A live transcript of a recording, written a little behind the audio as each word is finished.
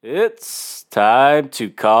It's time to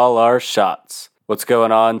call our shots. What's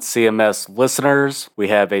going on, CMS listeners? We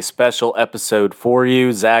have a special episode for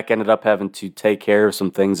you. Zach ended up having to take care of some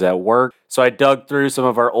things at work, so I dug through some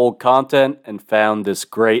of our old content and found this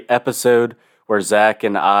great episode where Zach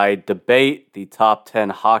and I debate the top 10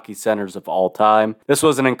 hockey centers of all time. This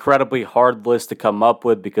was an incredibly hard list to come up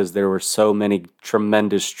with because there were so many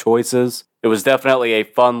tremendous choices. It was definitely a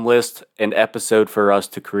fun list and episode for us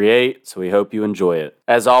to create, so we hope you enjoy it.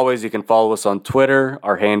 As always, you can follow us on Twitter.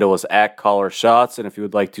 Our handle is @CallerShots, and if you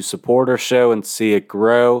would like to support our show and see it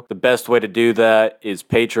grow, the best way to do that is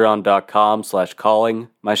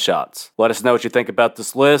patreon.com/callingmyshots. Let us know what you think about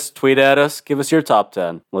this list. Tweet at us. Give us your top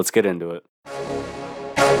 10. Let's get into it.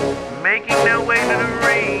 Making their way to the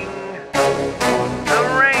ring, the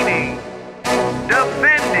reigning,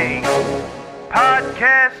 defending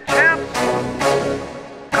podcast champs,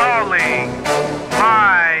 calling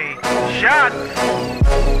my shots.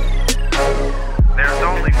 There's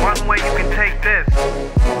only one way you can take this,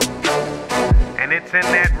 and it's in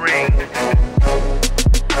that ring.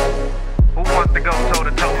 Who wants to go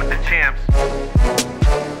toe-to-toe with the champs?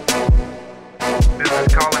 This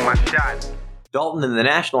is calling my shots. Dalton, in the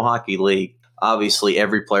National Hockey League, obviously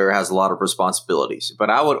every player has a lot of responsibilities, but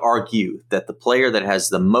I would argue that the player that has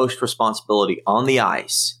the most responsibility on the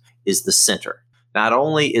ice is the center. Not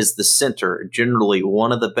only is the center generally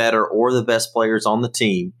one of the better or the best players on the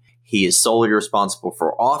team, he is solely responsible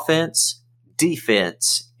for offense,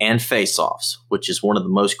 defense, and faceoffs, which is one of the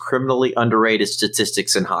most criminally underrated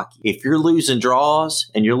statistics in hockey. If you're losing draws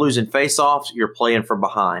and you're losing faceoffs, you're playing from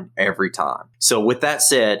behind every time. So with that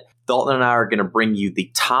said, Dalton and I are going to bring you the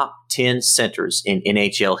top 10 centers in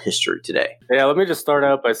NHL history today. Yeah, let me just start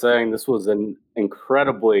out by saying this was an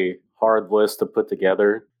incredibly hard list to put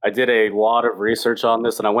together. I did a lot of research on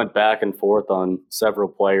this, and I went back and forth on several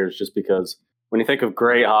players just because when you think of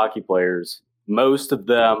great hockey players, most of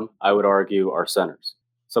them, I would argue, are centers.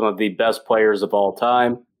 Some of the best players of all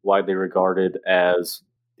time, widely regarded as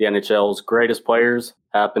the NHL's greatest players,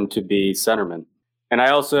 happen to be centermen. And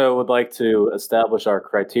I also would like to establish our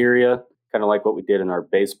criteria, kind of like what we did in our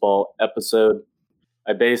baseball episode.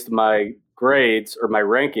 I based my grades or my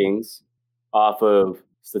rankings off of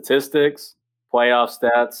statistics, playoff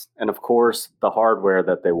stats, and of course, the hardware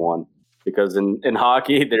that they won. Because in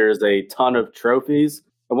hockey, there's a ton of trophies.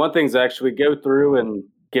 And one thing is actually go through and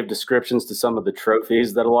give descriptions to some of the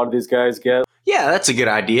trophies that a lot of these guys get. Yeah, that's a good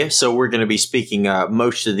idea. So we're going to be speaking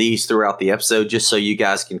most of these throughout the episode just so you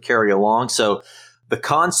guys can carry along. So the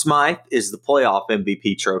Conn Smythe is the playoff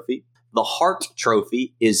MVP trophy. The Hart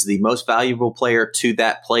Trophy is the most valuable player to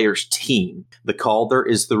that player's team. The Calder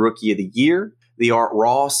is the Rookie of the Year. The Art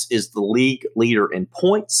Ross is the league leader in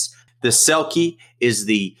points. The Selke is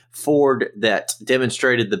the forward that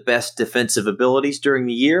demonstrated the best defensive abilities during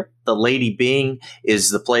the year. The Lady Byng is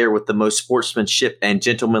the player with the most sportsmanship and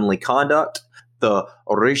gentlemanly conduct. The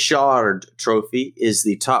Richard Trophy is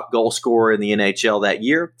the top goal scorer in the NHL that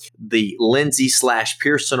year. The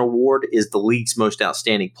Lindsay/Pearson Award is the league's most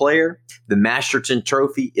outstanding player. The Masterton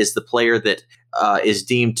Trophy is the player that is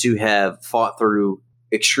deemed to have fought through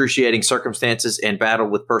excruciating circumstances and battled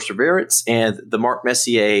with perseverance. And the Mark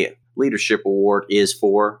Messier Leadership Award is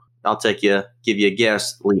for, give you a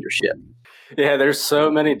guess, leadership. Yeah, there's so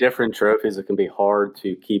many different trophies that can be hard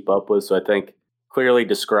to keep up with. So I think clearly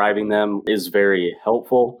describing them is very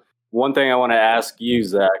helpful. One thing I want to ask you,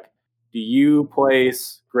 Zach, do you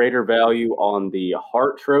place greater value on the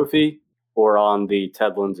Hart Trophy or on the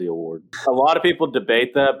Ted Lindsay Award? A lot of people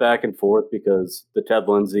debate that back and forth because the Ted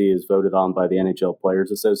Lindsay is voted on by the NHL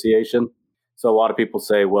Players Association. So a lot of people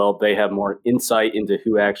say, well, they have more insight into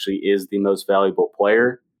who actually is the most valuable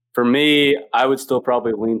player. For me, I would still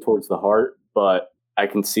probably lean towards the Hart, but I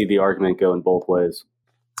can see the argument going both ways.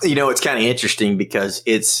 You know, it's kind of interesting because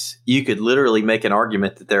you could literally make an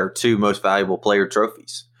argument that there are two most valuable player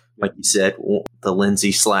trophies. Like you said, the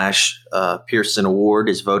Lindsay/Pearson Award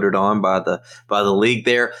is voted on by the league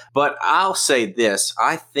there. But I'll say this.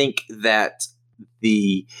 I think that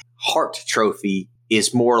the Hart Trophy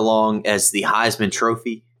is more along as the Heisman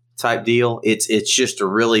Trophy type deal. It's just a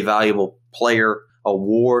really valuable player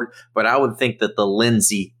award. But I would think that the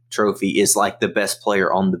Lindsay Trophy is like the best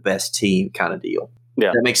player on the best team kind of deal.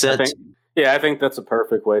 Yeah, that makes sense. I think that's a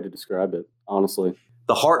perfect way to describe it, honestly.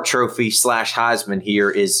 The Hart Trophy / Heisman here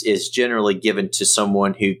is generally given to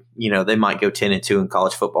someone who, they might go 10-2 in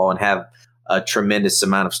college football and have a tremendous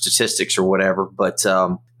amount of statistics or whatever. But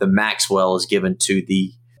the Maxwell is given to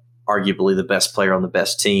the arguably the best player on the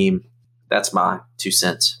best team. That's my 2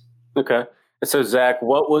 cents. Okay. So, Zach,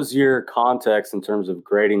 what was your context in terms of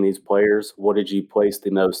grading these players? What did you place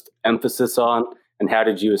the most emphasis on? And how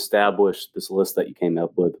did you establish this list that you came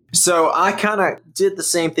up with? So I kind of did the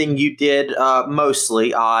same thing you did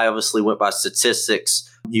mostly. I obviously went by statistics,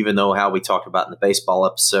 even though how we talked about in the baseball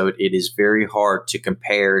episode, it is very hard to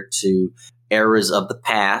compare to eras of the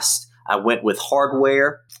past. I went with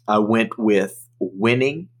hardware. I went with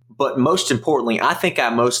winning. But most importantly, I think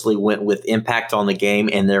I mostly went with impact on the game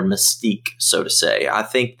and their mystique, so to say. I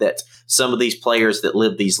think that some of these players that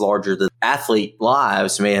live these larger athlete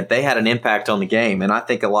lives, man, they had an impact on the game. And I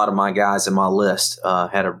think a lot of my guys in my list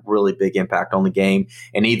had a really big impact on the game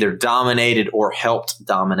and either dominated or helped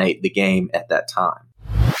dominate the game at that time.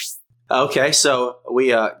 Okay, so we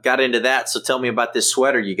got into that. So tell me about this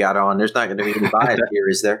sweater you got on. There's not going to be any bias here,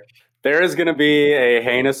 is there? There is going to be a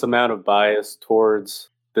heinous amount of bias towards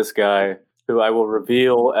this guy, who I will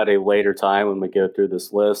reveal at a later time when we go through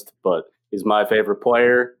this list, but he's my favorite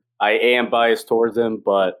player. I am biased towards him,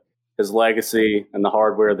 but his legacy and the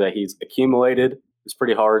hardware that he's accumulated is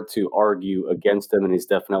pretty hard to argue against him, and he's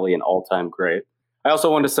definitely an all-time great. I also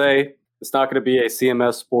want to say it's not going to be a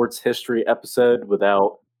CMS Sports History episode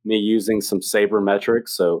without me using some sabermetrics,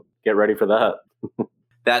 so get ready for that.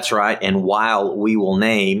 That's right, and while we will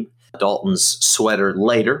name Dalton's sweater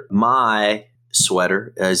later, my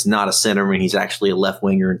sweater is not a centerman. He's actually a left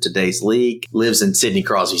winger in today's league. Lives in Sidney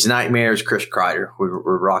Crosby's nightmares. Chris Kreider.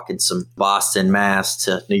 We're rocking some Boston Mass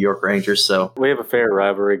to New York Rangers. So we have a fair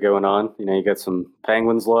rivalry going on. You know, you got some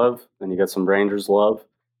Penguins love and you got some Rangers love.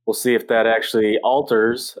 We'll see if that actually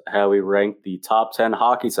alters how we rank the top 10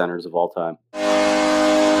 hockey centers of all time.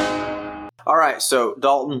 All right, so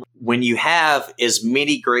Dalton, when you have as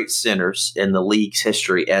many great centers in the league's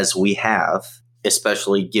history as we have,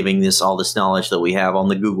 especially giving this all this knowledge that we have on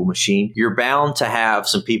the Google machine, you're bound to have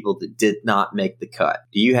some people that did not make the cut.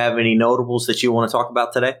 Do you have any notables that you want to talk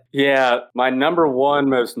about today? Yeah, my number one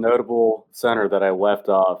most notable center that I left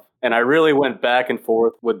off, and I really went back and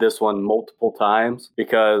forth with this one multiple times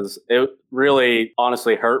because it really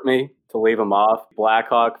honestly hurt me to leave him off.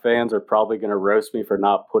 Blackhawk fans are probably going to roast me for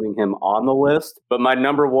not putting him on the list. But my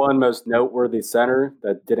number one most noteworthy center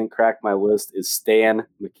that didn't crack my list is Stan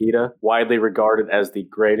Mikita, widely regarded as the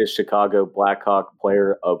greatest Chicago Blackhawk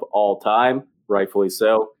player of all time, rightfully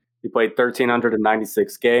so. He played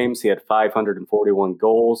 1,396 games. He had 541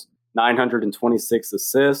 goals, 926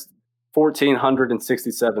 assists,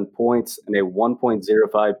 1,467 points, and a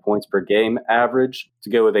 1.05 points per game average to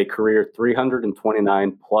go with a career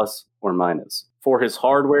 329 plus or minus. For his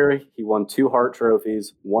hardware, he won 2 Hart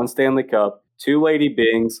trophies, 1 Stanley Cup, 2 Lady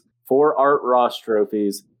Bings, 4 Art Ross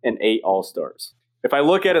trophies, and 8 All-Stars. If I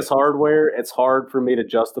look at his hardware, it's hard for me to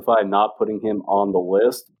justify not putting him on the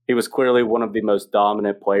list. He was clearly one of the most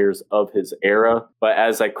dominant players of his era, but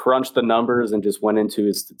as I crunched the numbers and just went into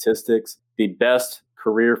his statistics, the best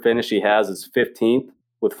career finish he has is 15th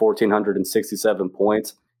with 1,467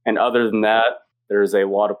 points. And other than that, there's a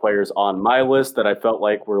lot of players on my list that I felt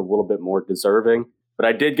like were a little bit more deserving. But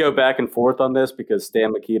I did go back and forth on this because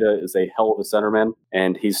Stan Mikita is a hell of a centerman,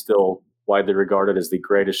 and he's still widely regarded as the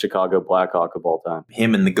greatest Chicago Blackhawk of all time.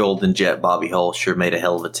 Him and the Golden Jet, Bobby Hull, sure made a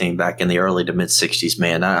hell of a team back in the early to mid-'60s,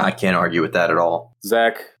 man. I can't argue with that at all.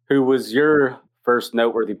 Zach, who was your first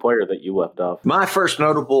noteworthy player that you left off? My first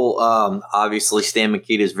notable, obviously Stan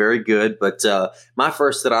Mikita is very good, but my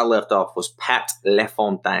first that I left off was Pat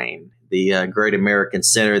LaFontaine, the great American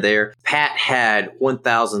center there. Pat had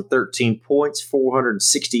 1,013 points,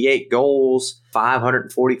 468 goals,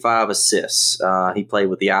 545 assists. He played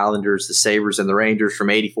with the Islanders, the Sabres, and the Rangers from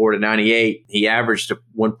 84 to 98. He averaged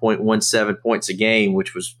 1.17 points a game,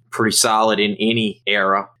 which was pretty solid in any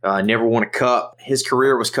era. Never won a cup. His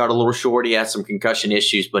career was cut a little short. He had some concussion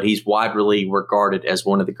issues, but he's widely regarded as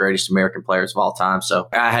one of the greatest American players of all time. So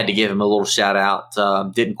I had to give him a little shout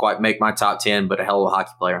out. Didn't quite make my top 10, but a hell of a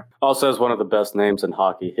hockey player. Also has one of the best names in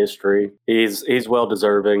hockey history. He's well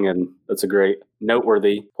deserving, and that's a great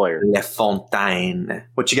noteworthy player. LaFontaine.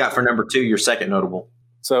 What you got for number 2, your second notable?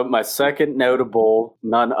 So my second notable,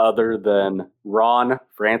 none other than Ron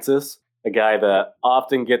Francis, a guy that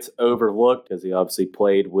often gets overlooked because he obviously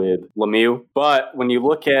played with Lemieux. But when you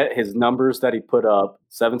look at his numbers that he put up,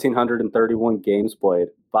 1,731 games played,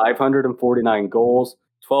 549 goals,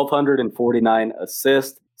 1,249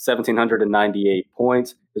 assists, 1,798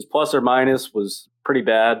 points. His plus or minus was pretty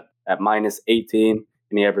bad at minus 18,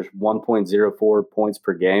 and he averaged 1.04 points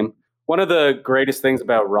per game. One of the greatest things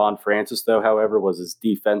about Ron Francis, though, however, was his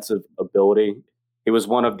defensive ability. He was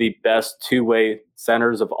one of the best two-way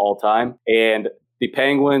centers of all time, and the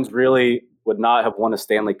Penguins really would not have won a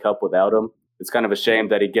Stanley Cup without him. It's kind of a shame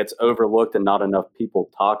that he gets overlooked and not enough people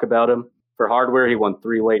talk about him. For hardware, he won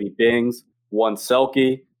 3 Lady Bings, 1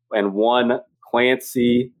 Selke, and 1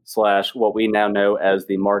 Clancy / what we now know as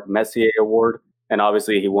the Mark Messier Award. And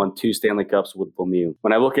obviously, he won 2 Stanley Cups with Lemieux.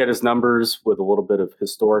 When I look at his numbers with a little bit of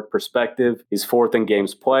historic perspective, he's 4th in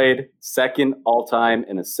games played, 2nd all-time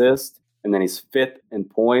in assists, and then he's 5th in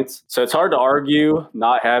points. So it's hard to argue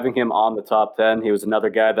not having him on the top 10. He was another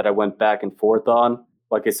guy that I went back and forth on.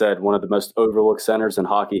 Like I said, one of the most overlooked centers in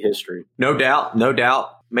hockey history. No doubt, no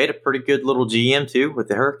doubt. Made a pretty good little GM, too, with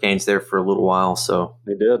the Hurricanes there for a little while. So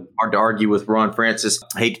they did. Hard to argue with Ron Francis.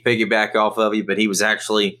 I hate to piggyback off of you, but he was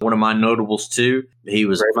actually one of my notables, too. He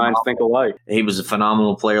was great minds think alike. He was a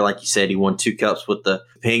phenomenal player. Like you said, he won 2 cups with the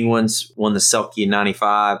Penguins, won the Selke in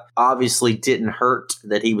 95. Obviously didn't hurt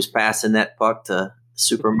that he was passing that puck to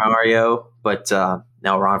Super Mario, but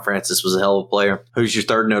now Ron Francis was a hell of a player. Who's your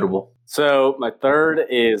third notable? So my third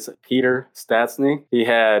is Peter Stastny. He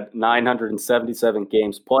had 977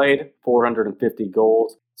 games played, 450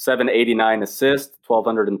 goals, 789 assists,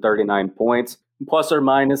 1,239 points, plus or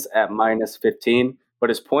minus at minus 15. But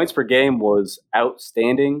his points per game was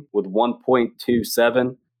outstanding with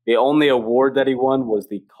 1.27. The only award that he won was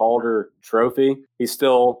the Calder Trophy. He's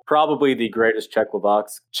still probably the greatest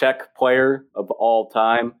Czech player of all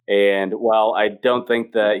time. And while I don't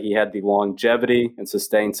think that he had the longevity and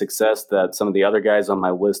sustained success that some of the other guys on my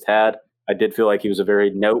list had, I did feel like he was a very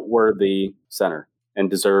noteworthy center and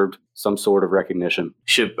deserved some sort of recognition.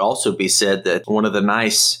 Should also be said that one of the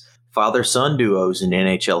nice father-son duos in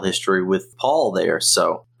NHL history with Paul there.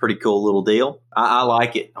 So pretty cool little deal. I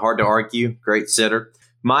like it. Hard to argue. Great center.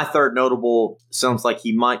 My third notable sounds like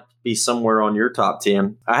he might be somewhere on your top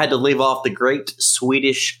 10. I had to leave off the great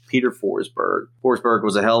Swedish Peter Forsberg. Forsberg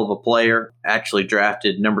was a hell of a player, actually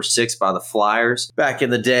drafted number 6 by the Flyers back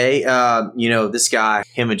in the day. This guy,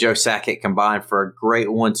 him and Joe Sakic combined for a great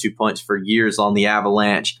 1-2 punch for years on the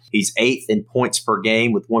Avalanche. He's 8th in points per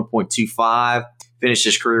game with 1.25. Finished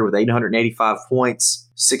his career with 885 points,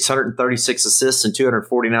 636 assists, and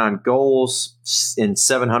 249 goals in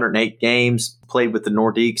 708 games. Played with the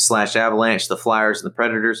Nordiques / Avalanche, the Flyers, and the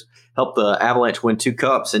Predators. Helped the Avalanche win 2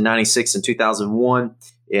 cups in 96 and 2001.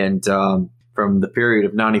 And from the period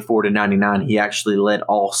of 94 to 99, he actually led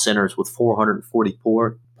all centers with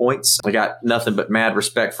 444 points. I got nothing but mad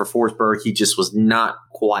respect for Forsberg. He just was not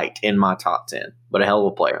quite in my top 10, but a hell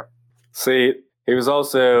of a player. See, he was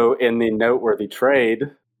also in the noteworthy trade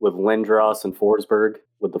with Lindros and Forsberg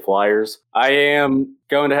with the Flyers. I am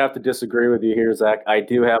going to have to disagree with you here, Zach. I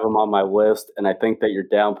do have him on my list, and I think that you're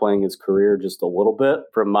downplaying his career just a little bit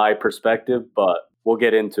from my perspective, but we'll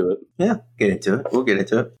get into it. Yeah, We'll get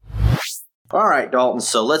into it. All right, Dalton,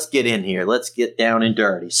 so let's get in here. Let's get down and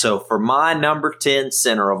dirty. So for my number 10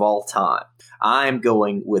 center of all time, I'm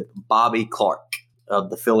going with Bobby Clarke of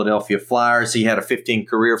the Philadelphia Flyers. He had a 15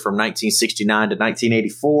 career from 1969 to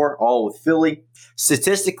 1984, all with Philly.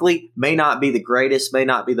 Statistically, may not be the greatest, may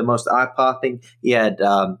not be the most eye-popping. He had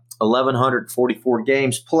 1,144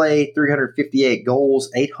 games played, 358 goals,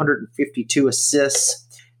 852 assists,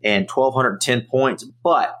 and 1,210 points,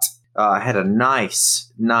 but had a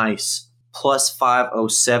nice plus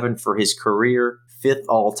 507 for his career, 5th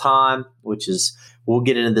all-time, which is, we'll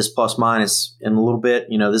get into this plus minus in a little bit.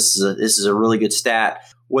 This is a really good stat.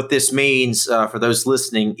 What this means for those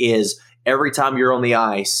listening is every time you're on the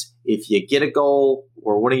ice, if you get a goal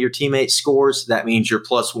or one of your teammates scores, that means you're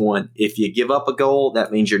 +1. If you give up a goal,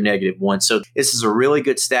 that means you're -1. So this is a really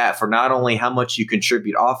good stat for not only how much you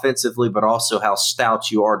contribute offensively, but also how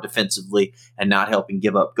stout you are defensively and not helping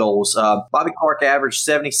give up goals. Bobby Clarke averaged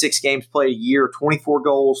 76 games played a year, 24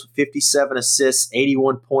 goals, 57 assists,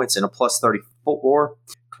 81 points, and a +34.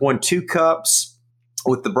 Won 2 cups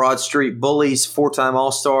with the Broad Street Bullies, 4-time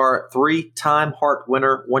All-Star, 3-time Hart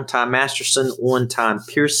winner, 1-time Masterson, 1-time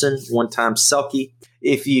Pearson, 1-time Selke.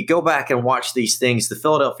 If you go back and watch these things, the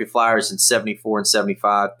Philadelphia Flyers in 74 and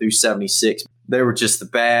 75 through 76, they were just the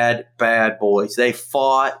bad boys. They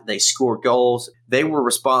fought, they scored goals. They were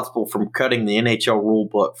responsible for cutting the NHL rule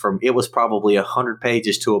book from, it was probably 100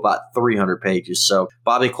 pages to about 300 pages. So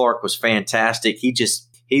Bobby Clarke was fantastic.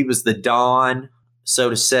 He was the Don, so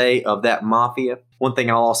to say, of that mafia. One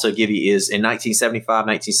thing I'll also give you is in 1975,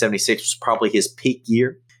 1976 was probably his peak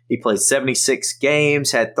year. He played 76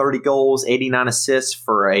 games, had 30 goals, 89 assists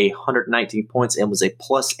for 119 points, and was a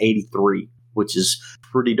 +83, which is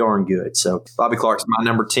pretty darn good. So Bobby Clarke's my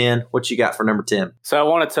number 10. What you got for number 10? So I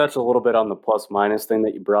want to touch a little bit on the plus minus thing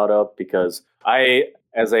that you brought up, because I,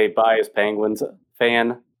 as a biased Penguins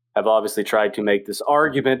fan, have obviously tried to make this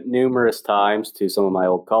argument numerous times to some of my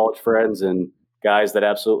old college friends and guys that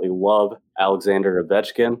absolutely love Alexander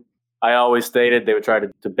Ovechkin. I always stated they would try to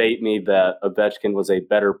debate me that Ovechkin was a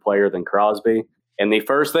better player than Crosby. And the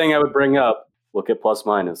first thing I would bring up, look at plus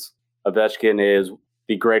minus. Ovechkin is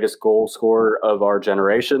the greatest goal scorer of our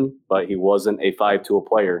generation, but he wasn't a 5-tool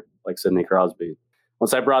player like Sidney Crosby.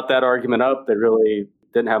 Once I brought that argument up, they really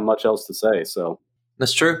didn't have much else to say. So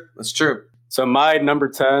That's true. That's true. So my number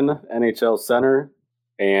 10 NHL center,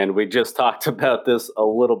 and we just talked about this a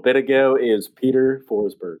little bit ago, is Peter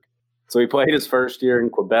Forsberg. So he played his first year in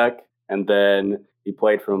Quebec, and then he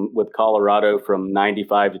played with Colorado from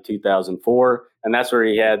 95 to 2004, and that's where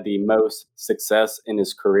he had the most success in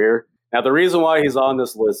his career. Now, the reason why he's on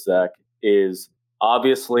this list, Zach, is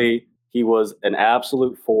obviously he was an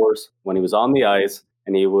absolute force when he was on the ice,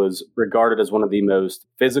 and he was regarded as one of the most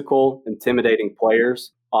physical, intimidating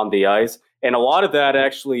players on the ice. And a lot of that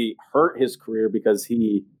actually hurt his career because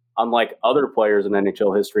he, unlike other players in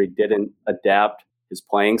NHL history, didn't adapt his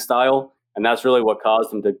playing style. And that's really what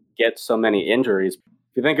caused him to get so many injuries.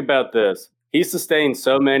 If you think about this, he sustained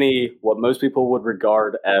so many, what most people would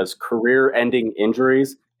regard as career-ending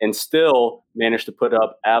injuries, and still managed to put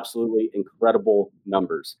up absolutely incredible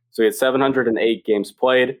numbers. So he had 708 games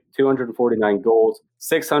played, 249 goals,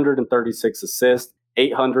 636 assists,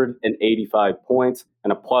 885 points,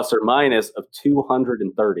 and a plus or minus of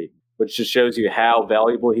 230, which just shows you how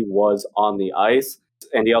valuable he was on the ice.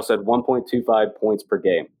 And he also had 1.25 points per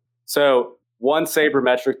game. So one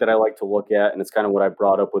sabermetric that I like to look at, and it's kind of what I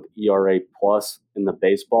brought up with ERA plus in the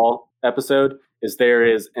baseball episode, is there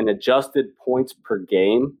is an adjusted points per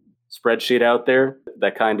game spreadsheet out there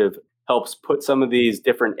that kind of helps put some of these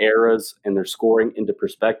different eras and their scoring into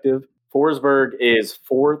perspective. Forsberg is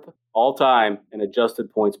fourth all time in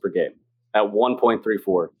adjusted points per game at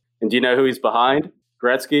 1.34. And do you know who he's behind?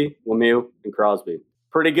 Gretzky, Lemieux, and Crosby.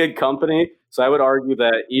 Pretty good company. So I would argue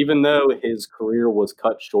that even though his career was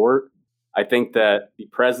cut short, I think that the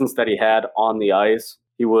presence that he had on the ice,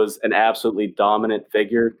 he was an absolutely dominant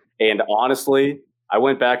figure. And honestly, I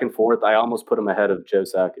went back and forth. I almost put him ahead of Joe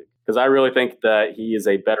Sakic because I really think that he is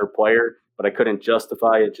a better player, but I couldn't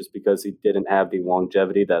justify it just because he didn't have the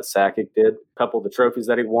longevity that Sakic did. A couple of the trophies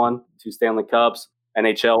that he won, 2 Stanley Cups,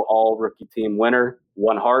 NHL All-Rookie Team winner,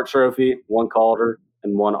 1 Hart Trophy, 1 Calder,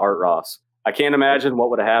 and 1 Art Ross. I can't imagine what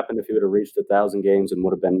would have happened if he would have reached 1,000 games and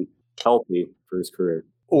would have been healthy for his career.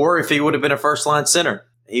 Or if he would have been a first-line center.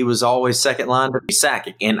 He was always second line to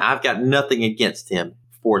Sakic, and I've got nothing against him,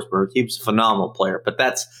 Forsberg. He was a phenomenal player. But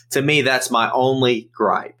to me, that's my only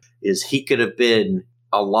gripe, is he could have been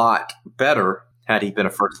a lot better had he been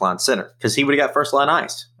a first-line center, because he would have got first-line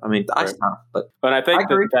ice. I mean, the ice time. But I think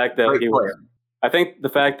the fact that the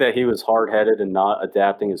fact that he was hard-headed and not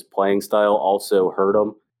adapting his playing style also hurt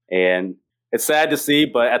him. And it's sad to see,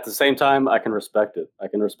 but at the same time, I can respect it. I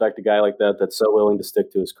can respect a guy like that that's so willing to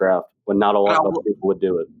stick to his craft when not a lot of other people would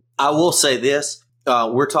do it. I will say this.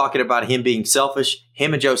 We're talking about him being selfish.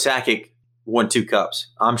 Him and Joe Sakic won 2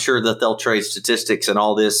 cups. I'm sure that they'll trade statistics and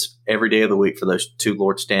all this every day of the week for those 2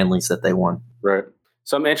 Lord Stanleys that they won. Right.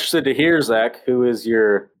 So I'm interested to hear, Zach, who is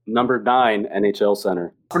your number 9 NHL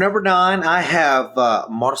center? For number 9, I have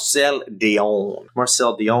Marcel Dionne.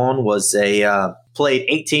 Marcel Dionne was played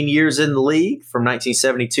 18 years in the league from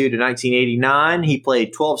 1972 to 1989. He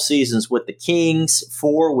played 12 seasons with the Kings,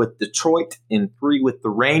 4 with Detroit, and 3 with the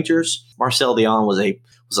Rangers. Marcel Dionne was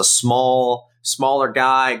a smaller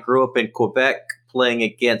guy, grew up in Quebec, playing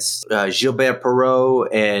against Gilbert Perreault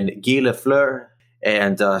and Guy Lafleur.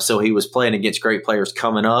 And so he was playing against great players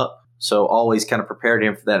coming up. So always kind of prepared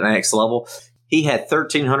him for that next level. He had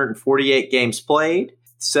 1,348 games played,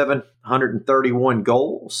 731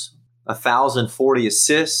 goals, 1,040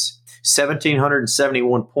 assists,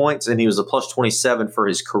 1,771 points, and he was a plus 27 for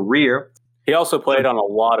his career. He also played on a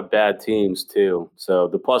lot of bad teams, too. So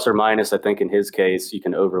the plus or minus, I think in his case, you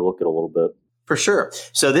can overlook it a little bit. For sure.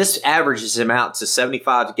 So this averages him out to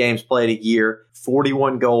 75 games played a year,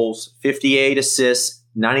 41 goals, 58 assists,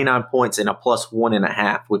 99 points, and a plus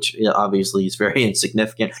 1.5, which obviously is very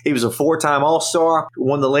insignificant. He was a 4-time All-Star,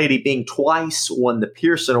 won the Lady Byng twice, won the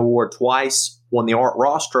Pearson Award twice, won the Art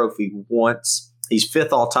Ross Trophy once. He's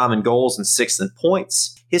 5th all-time in goals and 6th in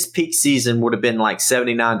points. His peak season would have been like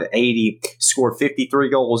 79 to 80, scored 53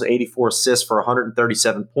 goals, 84 assists for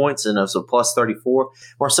 137 points, and it was a plus 34.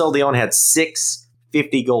 Marcel Dionne had 6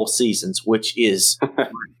 50-goal seasons, which is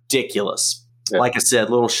ridiculous. Yeah. Like I said,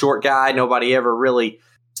 little short guy, nobody ever really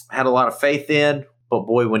had a lot of faith in. But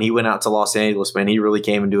boy, when he went out to Los Angeles, man, he really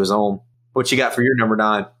came into his own. What you got for your number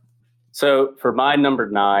 9? So for my number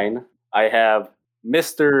 9, I have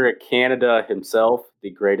Mr. Canada himself,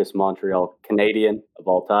 the greatest Montreal Canadian of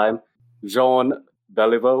all time, Jean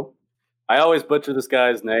Beliveau. I always butcher this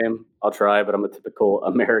guy's name. I'll try, but I'm a typical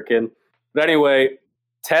American. But anyway,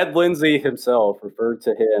 Ted Lindsay himself referred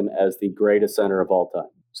to him as the greatest center of all time.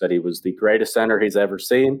 Said he was the greatest center he's ever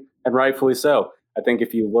seen. and rightfully so. I think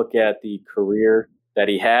if you look at the career that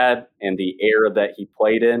he had and the era that he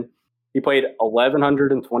played in, he played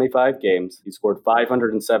 1,125 games. He scored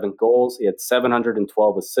 507 goals. He had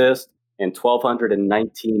 712 assists and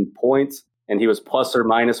 1,219 points. And he was plus or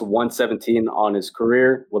minus 117 on his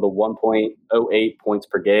career with a 1.08 points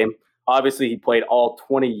per game. Obviously, he played all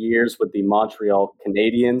 20 years with the Montreal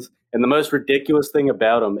Canadiens. And the most ridiculous thing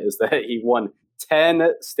about him is that he won 10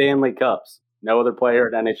 Stanley Cups. No other player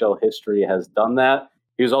in NHL history has done that.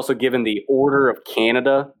 He was also given the Order of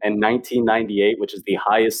Canada in 1998, which is the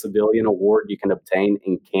highest civilian award you can obtain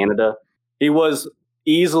in Canada. He was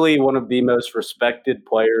easily one of the most respected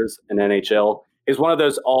players in NHL. He's one of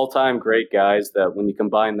those all-time great guys that when you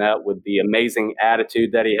combine that with the amazing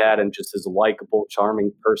attitude that he had and just his likable,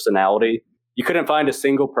 charming personality, you couldn't find a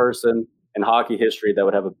single person in hockey history that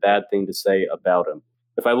would have a bad thing to say about him.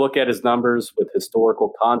 If I look at his numbers with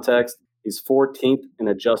historical context, he's 14th in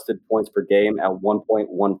adjusted points per game at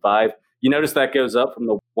 1.15. You notice that goes up from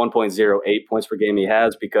the 1.08 points per game he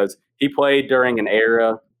has because he played during an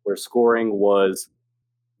era where scoring was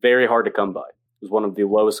very hard to come by. It was one of the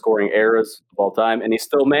lowest scoring eras of all time, and he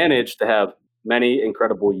still managed to have many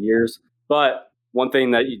incredible years. But one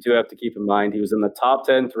thing that you do have to keep in mind, he was in the top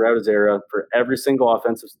 10 throughout his era for every single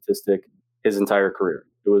offensive statistic his entire career.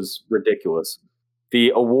 It was ridiculous.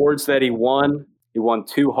 The awards that he won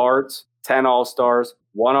 2 Harts, 10 All-Stars,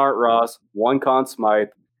 1 Art Ross, 1 Conn Smythe,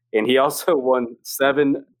 and he also won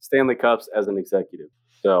 7 Stanley Cups as an executive.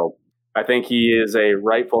 So I think he is a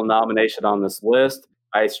rightful nomination on this list.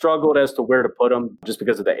 I struggled as to where to put him just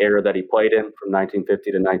because of the era that he played in from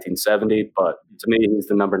 1950 to 1970, but to me, he's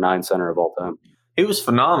the number 9 center of all time. He was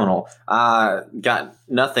phenomenal. I got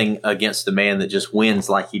nothing against the man that just wins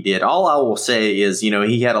like he did. All I will say is,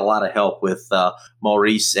 he had a lot of help with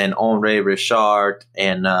Maurice and Henri Richard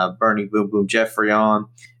and Bernie Boom Boom Geoffrion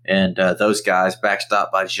and those guys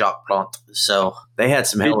backstopped by Jacques Plante. So they had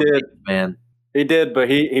some help, man. He did, but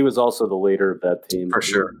he was also the leader of that team. For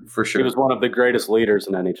sure. He was one of the greatest leaders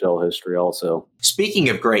in NHL history also. Speaking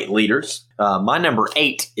of great leaders, my number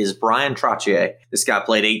 8 is Bryan Trottier. This guy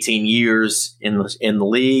played 18 years in the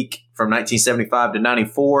league. From 1975 to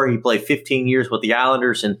 94, he played 15 years with the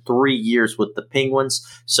Islanders and 3 years with the Penguins.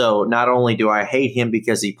 So not only do I hate him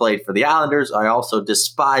because he played for the Islanders, I also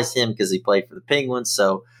despise him because he played for the Penguins.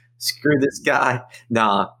 So screw this guy.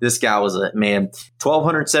 Nah, this guy was a man.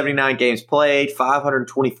 1,279 games played,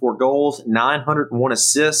 524 goals, 901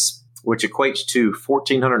 assists, which equates to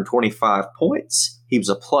 1,425 points. He was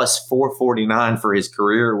a plus 449 for his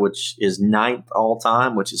career, which is 9th all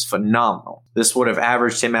time, which is phenomenal. This would have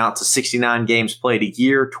averaged him out to 69 games played a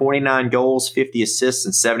year, 29 goals, 50 assists,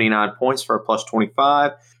 and 79 points for a plus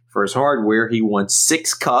 25. For his hardware, he won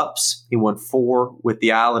 6 cups. He won 4 with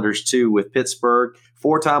the Islanders, 2 with Pittsburgh.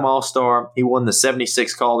 4-time All-Star. He won the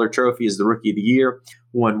 76 Calder Trophy as the Rookie of the Year.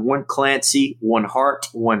 Won 1 Clancy, 1 Hart,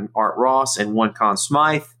 1 Art Ross, and 1 Conn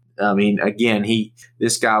Smythe. I mean, again,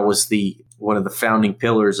 this guy was one of the founding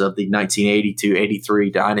pillars of the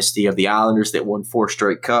 1980-83 dynasty of the Islanders that won 4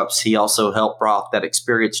 straight cups. He also helped brought that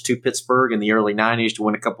experience to Pittsburgh in the early 90s to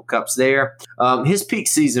win a couple cups there. His peak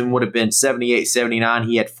season would have been 78-79.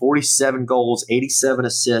 He had 47 goals, 87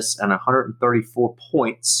 assists, and 134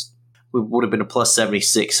 points. Would have been a plus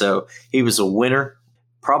 76. So he was a winner.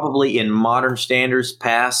 Probably in modern standards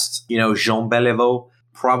past, Jean Beliveau,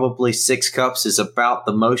 probably 6 cups is about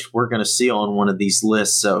the most we're going to see on one of these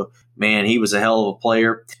lists. So, man, he was a hell of a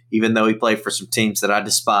player. Even though he played for some teams that I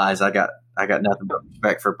despise, I got nothing but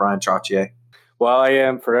respect for Bryan Trottier. Well, I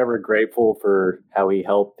am forever grateful for how he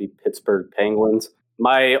helped the Pittsburgh Penguins.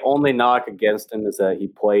 My only knock against him is that he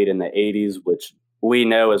played in the 80s, which we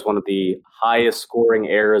know is one of the highest scoring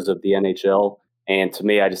eras of the NHL. And to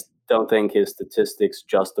me, I just don't think his statistics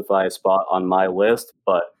justify a spot on my list.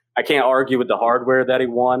 But I can't argue with the hardware that he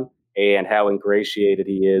won and how ingratiated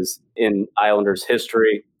he is in Islanders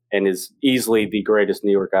history and is easily the greatest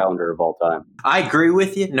New York Islander of all time. I agree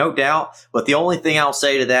with you, no doubt. But the only thing I'll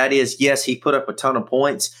say to that is, yes, he put up a ton of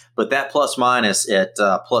points, but that plus minus at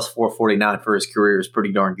plus 449 for his career is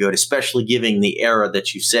pretty darn good, especially given the era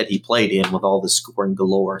that you said he played in with all the scoring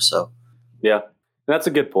galore. So, yeah, that's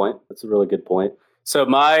a good point. That's a really good point. So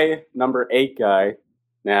my number 8 guy,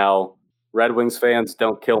 now Red Wings fans,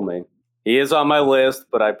 don't kill me. He is on my list,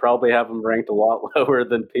 but I probably have him ranked a lot lower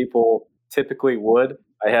than people typically would.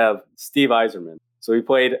 I have Steve Yzerman. So he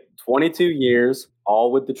played 22 years,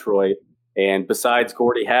 all with Detroit, and besides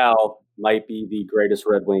Gordie Howe, might be the greatest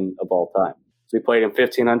Red Wing of all time. So he played in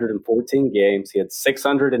 1,514 games. He had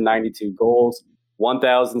 692 goals,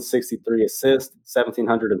 1,063 assists,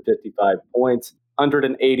 1,755 points.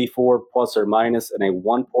 184 plus or minus, and a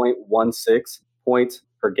 1.16 points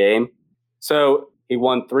per game. So he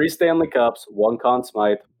won 3 Stanley Cups, 1 Conn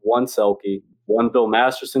Smythe, 1 Selke, 1 Bill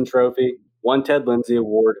Masterson Trophy, 1 Ted Lindsay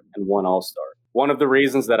Award, and 1 All-Star. One of the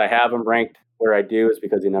reasons that I have him ranked where I do is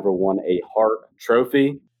because he never won a Hart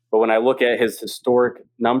Trophy. But when I look at his historic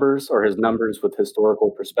numbers, or his numbers with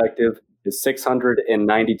historical perspective, his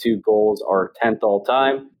 692 goals are 10th all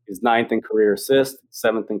time. He's 9th in career assists,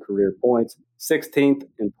 7th in career points, 16th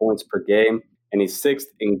in points per game, and he's 6th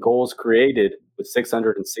in goals created with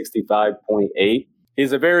 665.8.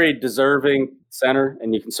 He's a very deserving center,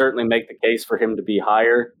 and you can certainly make the case for him to be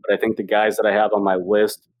higher. But I think the guys that I have on my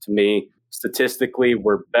list, to me, statistically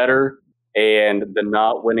were better, and the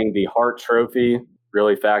not winning the Hart Trophy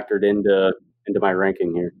really factored into my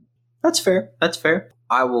ranking here. That's fair. That's fair.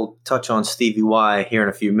 I will touch on Stevie Y here in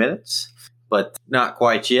a few minutes, but not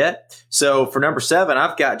quite yet. So for number 7,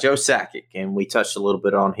 I've got Joe Sakic, and we touched a little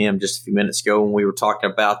bit on him just a few minutes ago when we were talking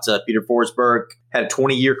about Peter Forsberg. Had a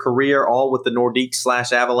 20-year career, all with the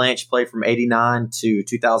Nordiques/Avalanche, played from 89 to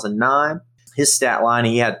 2009. His stat line,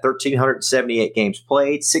 he had 1,378 games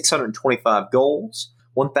played, 625 goals,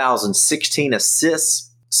 1,016 assists,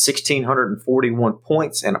 1,641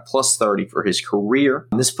 points, and a plus 30 for his career.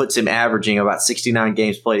 This puts him averaging about 69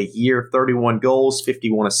 games played a year, 31 goals,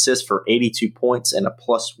 51 assists for 82 points, and a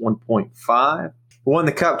plus 1.5. He won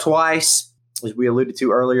the Cup twice. As we alluded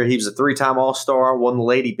to earlier, he was a 3-time All-Star, won the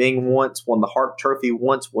Lady Byng once, won the Hart Trophy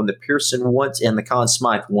once, won the Pearson once, and the Conn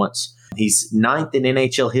Smythe once. He's 9th in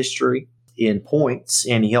NHL history in points,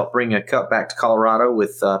 and he helped bring a cup back to Colorado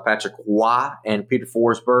with Patrick Roy and Peter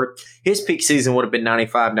Forsberg. His peak season would have been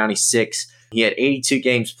 95-96. He had 82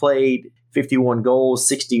 games played, 51 goals,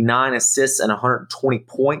 69 assists, and 120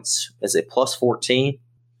 points as a plus 14.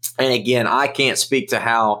 And again, I can't speak to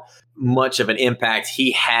how much of an impact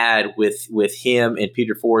he had with him and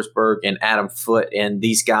Peter Forsberg and Adam Foote and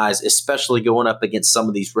these guys, especially going up against some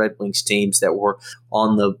of these Red Wings teams that were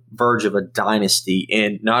on the verge of a dynasty,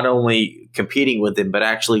 and not only competing with them, but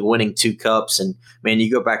actually winning 2 cups. And man, you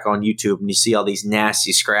go back on YouTube and you see all these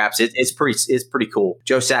nasty scraps. It's pretty cool.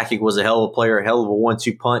 Joe Sakic was a hell of a player, a hell of a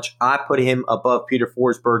 1-2 punch. I put him above Peter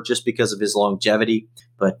Forsberg just because of his longevity.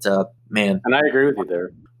 But man, and I agree with you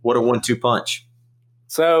there. What a 1-2 punch.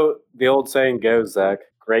 So the old saying goes, Zach,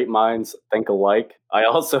 great minds think alike. I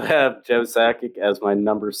also have Joe Sakic as my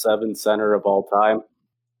number 7 center of all time.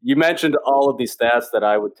 You mentioned all of these stats that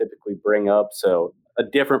I would typically bring up. So a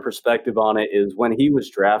different perspective on it is when he was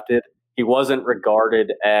drafted, he wasn't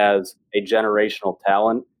regarded as a generational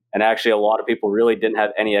talent. And actually, a lot of people really didn't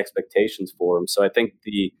have any expectations for him. So I think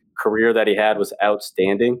the career that he had was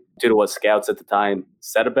outstanding due to what scouts at the time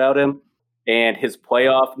said about him. And his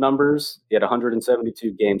playoff numbers, he had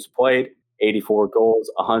 172 games played, 84 goals,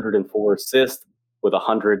 104 assists with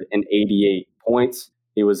 188 points.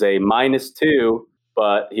 He was a -2,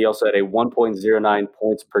 but he also had a 1.09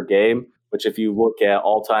 points per game, which if you look at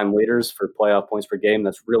all-time leaders for playoff points per game,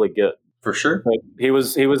 that's really good. For sure. But he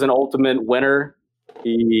was an ultimate winner.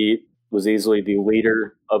 He was easily the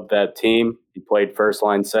leader of that team. He played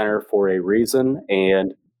first-line center for a reason,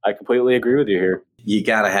 and I completely agree with you here. You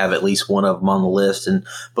got to have at least one of them on the list, and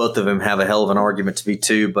both of them have a hell of an argument to be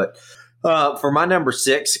 2. But for my number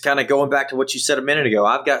 6, kind of going back to what you said a minute ago,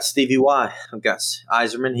 I've got Stevie Y. I've got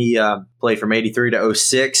Yzerman. He played from 83 to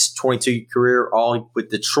 06, 22 career, all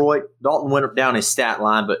with Detroit. Dalton went down his stat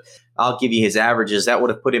line, but I'll give you his averages. That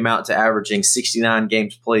would have put him out to averaging 69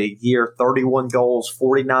 games played a year, 31 goals,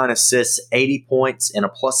 49 assists, 80 points, and a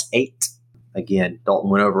plus 8. Again, Dalton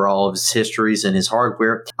went over all of his histories and his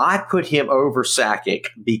hardware. I put him over Sakic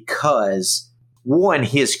because, one,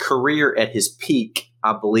 his career at his peak,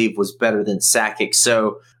 I believe, was better than Sakic.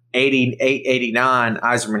 So 88, 89,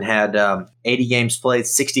 Yzerman had 80 games played,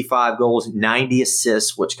 65 goals, 90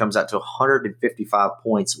 assists, which comes out to 155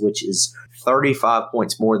 points, which is 35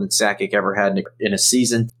 points more than Sakic ever had in a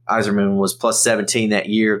season. Yzerman was plus 17 that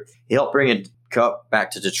year. He helped bring a cup back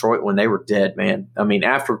to Detroit when they were dead, man. I mean,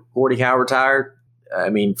 after Gordie Howe retired,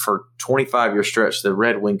 for 25-year stretch, the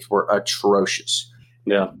Red Wings were atrocious.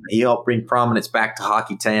 Yeah. He helped bring prominence back to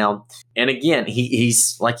Hockey Town. And again,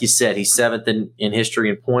 he's like you said, he's 7th in history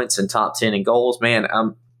in points and top 10 in goals. Man,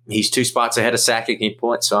 he's 2 spots ahead of Sakic in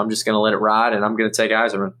points, so I'm just going to let it ride, and I'm going to take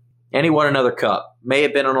Yzerman. And he won another cup. May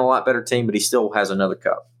have been on a lot better team, but he still has another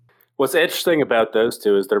cup. What's interesting about those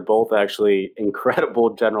two is they're both actually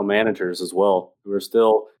incredible general managers as well, who are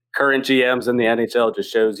still current GMs in the NHL.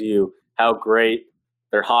 Just shows you how great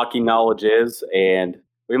their hockey knowledge is. And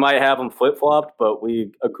we might have them flip-flopped, but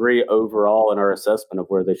we agree overall in our assessment of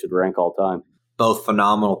where they should rank all time. Both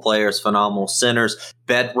phenomenal players, phenomenal centers,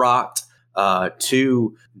 bedrocked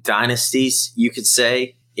two dynasties, you could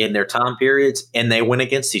say, in their time periods, and they went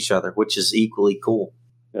against each other, which is equally cool.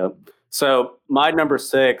 Yep. So my number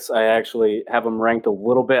 6, I actually have him ranked a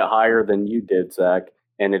little bit higher than you did, Zach,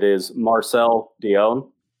 and it is Marcel Dion.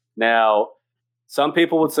 Now, some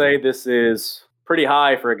people would say this is pretty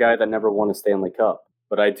high for a guy that never won a Stanley Cup,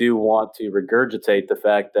 but I do want to regurgitate the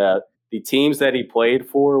fact that the teams that he played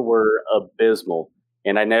for were abysmal.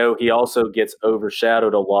 And I know he also gets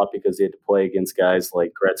overshadowed a lot because he had to play against guys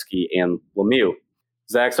like Gretzky and Lemieux.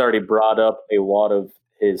 Zach's already brought up a lot of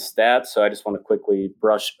his stats, so I just want to quickly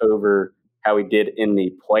brush over how he did in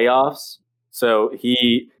the playoffs. So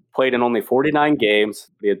he played in only 49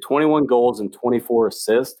 games. He had 21 goals and 24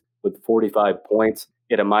 assists with 45 points.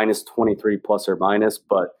 He had a minus 23 plus or minus,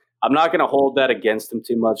 but I'm not going to hold that against him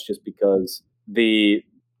too much just because the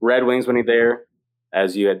Red Wings, when he's there,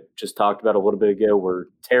 as you had just talked about a little bit ago, were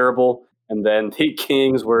terrible. And then the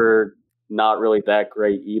Kings were not really that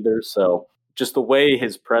great either. So just the way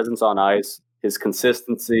his presence on ice, his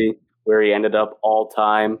consistency, where he ended up all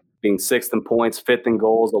time, being 6th in points, 5th in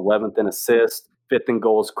goals, 11th in assists, 5th in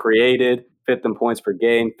goals created, 5th in points per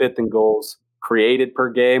game, 5th in goals created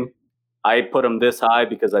per game. I put him this high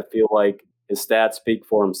because I feel like his stats speak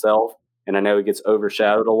for himself. And I know he gets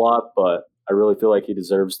overshadowed a lot, but I really feel like he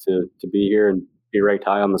deserves to be here and be ranked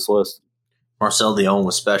high on this list. Marcel Dion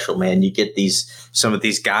was special, man. You get some of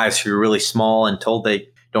these guys who are really small and told they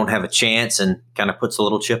don't have a chance, and kind of puts a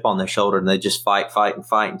little chip on their shoulder, and they just fight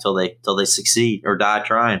until they succeed or die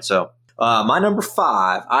trying. So my number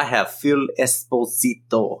 5, I have Phil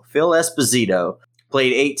Esposito. Phil Esposito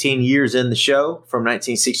played 18 years in the show from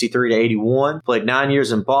 1963 to 81. Played 9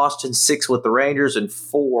 years in Boston, 6 with the Rangers, and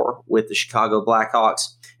 4 with the Chicago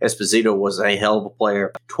Blackhawks. Esposito was a hell of a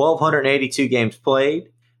player. 1,282 games played,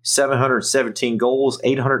 717 goals,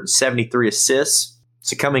 873 assists,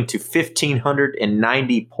 succumbing to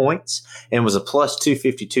 1,590 points, and was a plus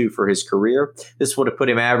 252 for his career. This would have put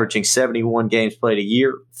him averaging 71 games played a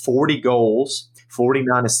year, 40 goals,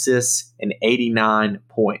 49 assists, and 89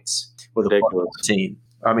 points with a plus 14.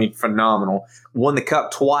 I mean, phenomenal. Won the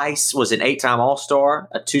Cup twice, was an 8-time All-Star,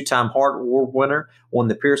 a 2-time Hart Award winner, won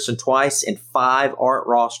the Pearson twice, and 5 Art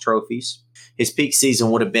Ross trophies. His peak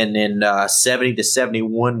season would have been in 70 to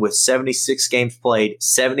 71 with 76 games played,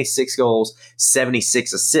 76 goals,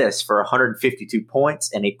 76 assists for 152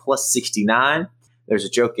 points and a plus 69. There's a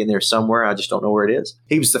joke in there somewhere. I just don't know where it is.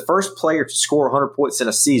 He was the first player to score 100 points in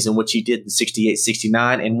a season, which he did in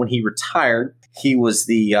 68-69. And when he retired, he was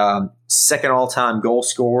the second all-time goal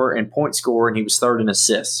scorer and point scorer, and he was third in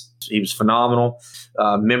assists. He was phenomenal.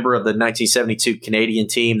 Member of the 1972 Canadian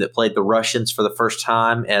team that played the Russians for the first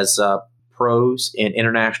time as pros in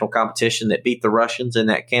international competition that beat the Russians in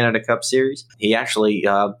that Canada Cup series. He actually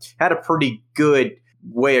had a pretty good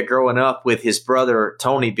way of growing up with his brother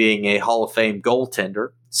Tony being a Hall of Fame goaltender.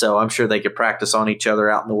 So I'm sure they could practice on each other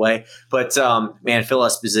out in the way. But, man, Phil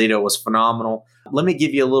Esposito was phenomenal. Let me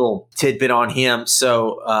give you a little tidbit on him.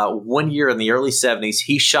 So 1 year in the early 70s,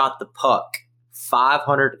 he shot the puck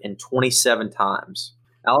 527 times.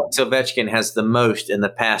 Alex Ovechkin has the most in the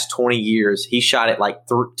past 20 years. He shot it like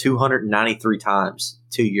 293 times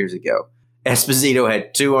 2 years ago. Esposito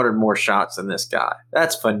had 200 more shots than this guy.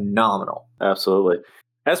 That's phenomenal. Absolutely.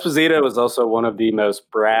 Esposito is also one of the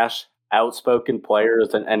most brash, outspoken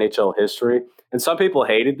players in NHL history. And some people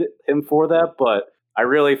hated him for that, but I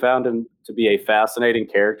really found him to be a fascinating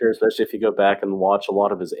character, especially if you go back and watch a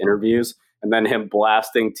lot of his interviews. And then him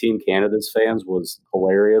blasting Team Canada's fans was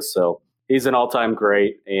hilarious. So he's an all-time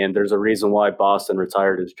great, and there's a reason why Boston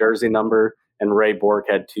retired his jersey number, and Ray Bourque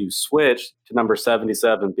had to switch to number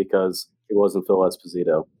 77 because he wasn't Phil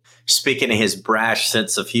Esposito. Speaking of his brash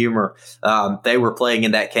sense of humor, they were playing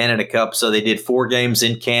in that Canada Cup, so they did 4 games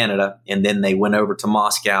in Canada, and then they went over to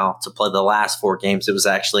Moscow to play the last 4 games. It was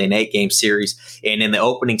actually an 8-game series, and in the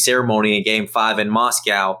opening ceremony in Game 5 in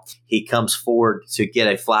Moscow, he comes forward to get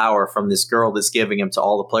a flower from this girl that's giving him to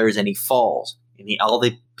all the players, and he falls. And all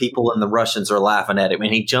the people in the Russians are laughing at him,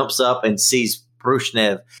 and he jumps up and sees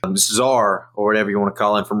Brezhnev, Tsar, or whatever you want to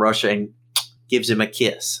call him from Russia, and gives him a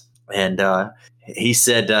kiss. And he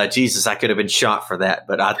said, Jesus, I could have been shot for that,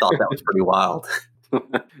 but I thought that was pretty wild.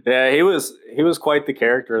 Yeah, he was quite the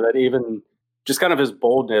character that even just kind of his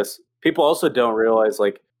boldness. People also don't realize,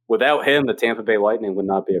 like, without him, the Tampa Bay Lightning would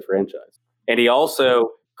not be a franchise. And he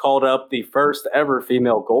also called up the first ever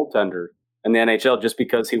female goaltender in the NHL just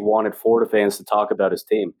because he wanted Florida fans to talk about his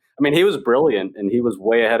team. I mean, he was brilliant, and he was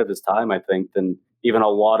way ahead of his time, I think, than even a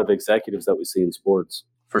lot of executives that we see in sports.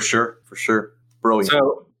 For sure. Brilliant.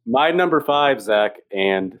 So my number 5, Zach,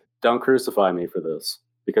 and don't crucify me for this,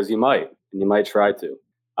 because you might, and you might try to.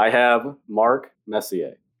 I have Mark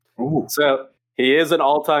Messier. Ooh. So he is an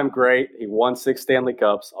all-time great. He won 6 Stanley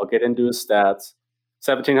Cups. I'll get into his stats.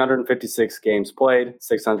 1,756 games played,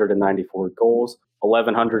 694 goals,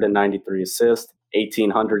 1,193 assists,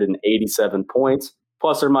 1,887 points,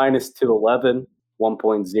 plus or minus 211,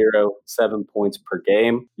 1.07 points per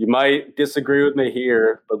game. You might disagree with me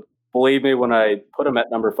here, but believe me, when I put him at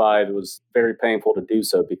number 5, it was very painful to do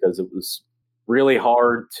so because it was really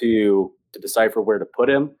hard to decipher where to put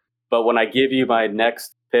him. But when I give you my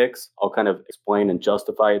next picks, I'll kind of explain and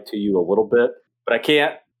justify it to you a little bit. But I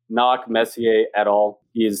can't knock Messier at all.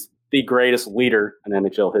 He is the greatest leader in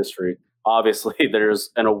NHL history. Obviously, there's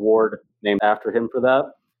an award named after him for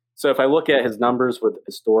that. So if I look at his numbers with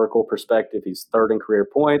historical perspective, he's 3rd in career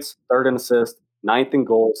points, 3rd in assists, 9th in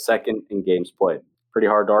goals, 2nd in games played. Pretty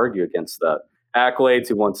hard to argue against that. Accolades,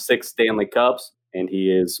 he won 6 Stanley Cups, and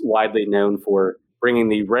he is widely known for bringing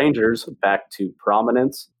the Rangers back to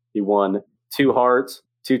prominence. He won 2 Harts,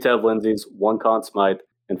 2 Ted Lindsays, 1 Conn Smythe,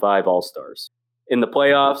 and 5 All-Stars. In the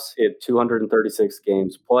playoffs, he had 236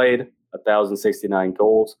 games played, 1,069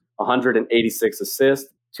 goals, 186 assists,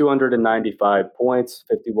 295 points,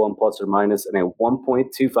 51 plus or minus, and a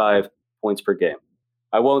 1.25 points per game.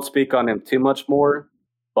 I won't speak on him too much more,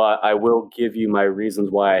 but I will give you my reasons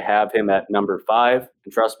why I have him at number 5.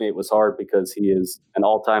 And trust me, it was hard because he is an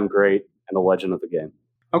all-time great and a legend of the game.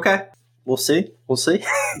 Okay. We'll see.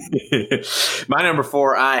 My number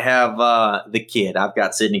 4, I have the kid. I've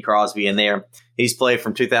got Sidney Crosby in there. He's played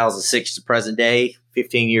from 2006 to present day,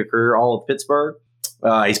 15-year career, all of Pittsburgh.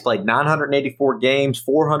 He's played 984 games,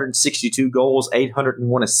 462 goals,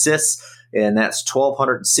 801 assists, and that's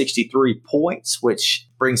 1,263 points, which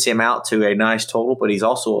brings him out to a nice total, but he's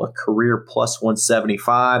also a career plus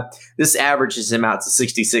 175. This averages him out to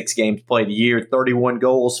 66 games played a year, 31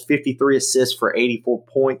 goals, 53 assists for 84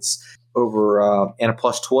 points over and a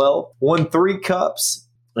plus 12. Won 3 cups,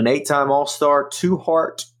 an 8-time All-Star, 2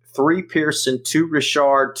 Hart, 3 Pearson, 2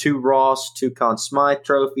 Richard, 2 Ross, 2 Conn Smythe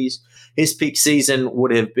trophies. His peak season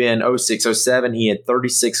would have been 06-07. He had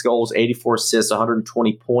 36 goals, 84 assists,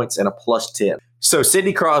 120 points, and a plus 10. So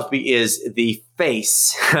Sidney Crosby is the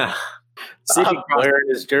face. I'm wearing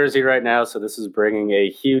his jersey right now, so this is bringing a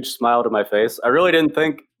huge smile to my face. I really didn't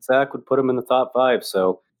think Zach would put him in the top 5.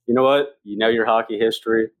 So you know what? You know your hockey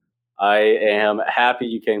history. I am happy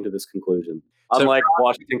you came to this conclusion. Unlike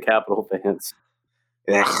Washington Capitol fans.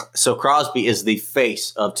 So Crosby is the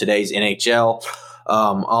face of today's NHL.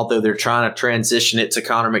 Although they're trying to transition it to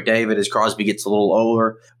Connor McDavid as Crosby gets a little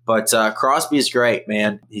older. But Crosby is great,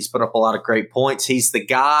 man. He's put up a lot of great points. He's the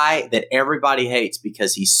guy that everybody hates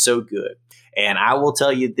because he's so good. And I will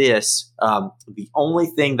tell you this, the only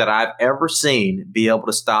thing that I've ever seen be able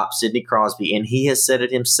to stop Sidney Crosby, and he has said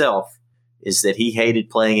it himself, is that he hated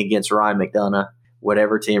playing against Ryan McDonough,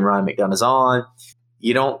 whatever team Ryan McDonough's on.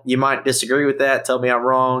 You might disagree with that. Tell me I'm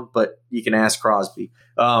wrong, but you can ask Crosby.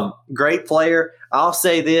 Great player. I'll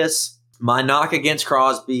say this, my knock against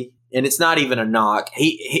Crosby, and it's not even a knock.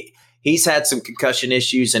 He's had some concussion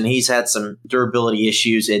issues and he's had some durability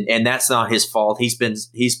issues, and that's not his fault. He's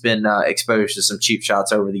been exposed to some cheap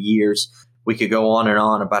shots over the years. We could go on and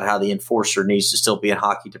on about how the enforcer needs to still be in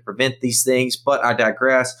hockey to prevent these things, but I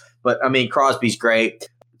digress. But, I mean, Crosby's great.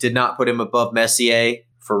 Did not put him above Messier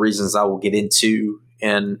for reasons I will get into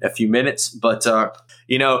in a few minutes. But,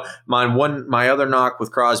 my other knock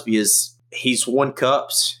with Crosby is he's won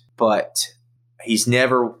cups, but he's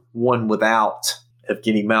never won without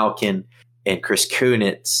Evgeny Malkin and Chris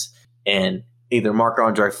Kunitz and either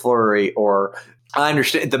Marc-Andre Fleury or I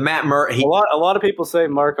understand the Matt Murray. A lot of people say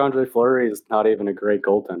Marc-Andre Fleury is not even a great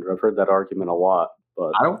goaltender. I've heard that argument a lot.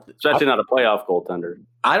 But especially not a playoff goaltender.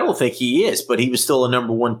 I don't think he is, but he was still a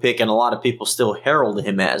number 1 pick, and a lot of people still herald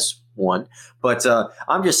him as one. But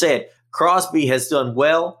I'm just saying, Crosby has done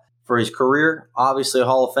well for his career, obviously a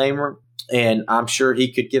Hall of Famer, and I'm sure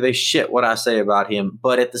he could give a shit what I say about him.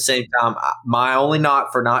 But at the same time, my only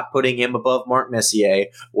knock for not putting him above Mark Messier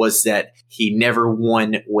was that he never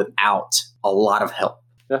won without a lot of help.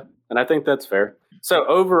 Yeah, and I think that's fair. So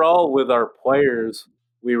overall, with our players,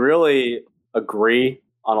 we really agree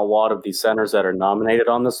on a lot of these centers that are nominated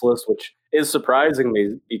on this list, which is surprising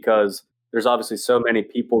me because there's obviously so many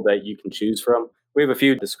people that you can choose from. We have a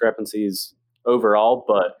few discrepancies overall,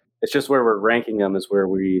 but it's just where we're ranking them is where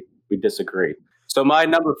we disagree. So my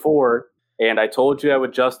number 4, and I told you I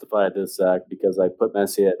would justify this, Zach, because I put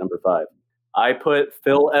Messier at number 5. I put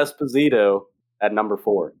Phil Esposito at number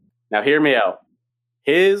 4. Now hear me out.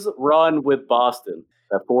 His run with Boston,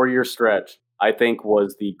 that 4-year stretch, I think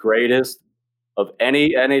was the greatest of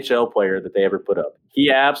any NHL player that they ever put up. He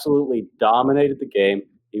absolutely dominated the game.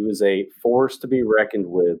 He was a force to be reckoned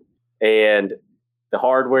with. And the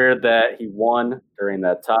hardware that he won during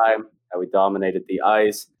that time, how he dominated the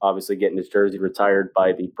ice, obviously getting his jersey retired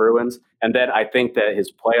by the Bruins. And then I think that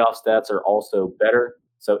his playoff stats are also better.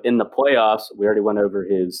 So in the playoffs, we already went over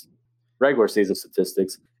his regular season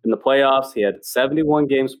statistics. In the playoffs, he had 71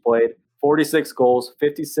 games played, 46 goals,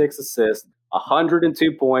 56 assists,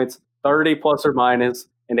 102 points, 30 plus or minus,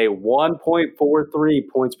 and a 1.43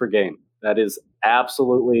 points per game. That is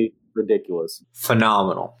absolutely ridiculous.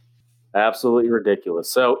 Phenomenal. Absolutely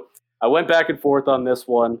ridiculous. So I went back and forth on this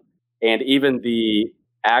one, and even the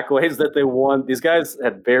accolades that they won, these guys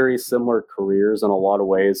had very similar careers in a lot of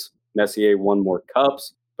ways. Messier won more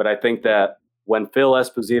cups, but I think that when Phil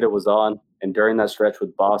Esposito was on and during that stretch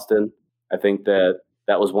with Boston, I think that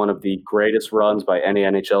that was one of the greatest runs by any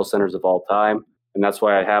NHL centers of all time, and that's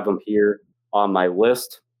why I have him here on my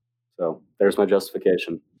list. So there's my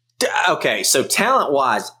justification. Okay, so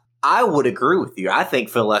talent-wise, I would agree with you. I think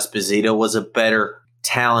Phil Esposito was a better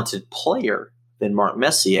talented player than Mark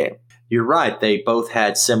Messier. You're right. They both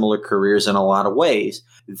had similar careers in a lot of ways.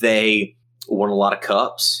 They won a lot of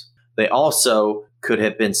cups. They also could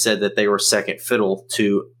have been said that they were second fiddle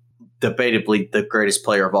to debatably the greatest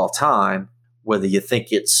player of all time, whether you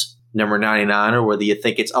think it's number 99 or whether you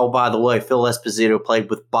think it's, oh, by the way, Phil Esposito played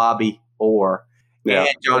with Bobby Orr and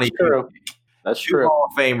Johnny. That's true. That's true. Hall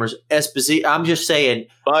of Famers. Esposito, I'm just saying.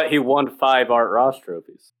 But he won 5 Art Ross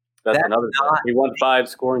trophies. That's another thing. He won 5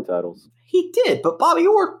 scoring titles. He did, but Bobby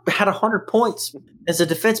Orr had 100 points as a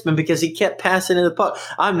defenseman because he kept passing in the puck.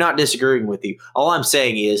 I'm not disagreeing with you. All I'm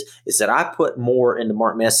saying is that I put more into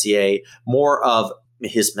Mark Messier, more of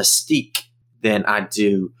his mystique than I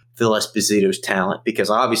do Phil Esposito's talent, because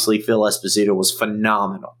obviously Phil Esposito was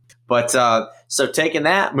phenomenal. But so taking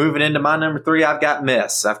that, moving into my number 3, I've got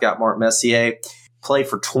Mark Messier. Played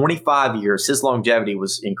for 25 years. His longevity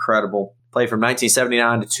was incredible. Played from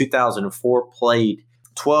 1979 to 2004. Played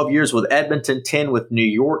 12 years with Edmonton, 10 with New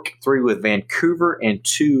York, 3 with Vancouver, and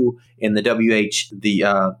 2 in the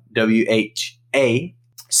WHA.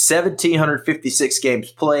 1,756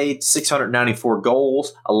 games played, 694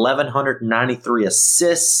 goals, 1,193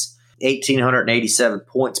 assists, 1,887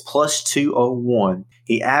 points, plus 201.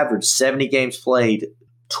 He averaged 70 games played,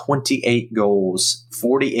 28 goals,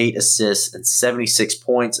 48 assists, and 76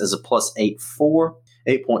 points as a plus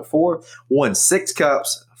 8.4. Won 6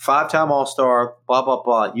 cups, 5-time All-Star, blah, blah,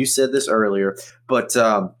 blah. You said this earlier. But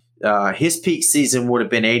his peak season would have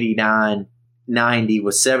been 89-90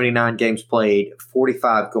 with 79 games played,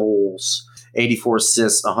 45 goals, 84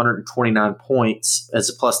 assists, 129 points as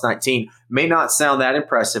a plus 19. May not sound that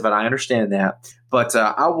impressive, and I understand that. But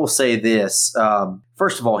I will say this.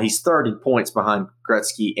 First of all, he's third in points behind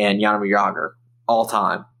Gretzky and Jaromir Jagr all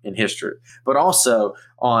time in history. But also,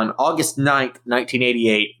 on August 9th,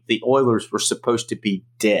 1988, the Oilers were supposed to be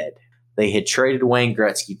dead. They had traded Wayne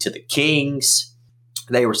Gretzky to the Kings.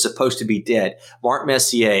 They were supposed to be dead. Mark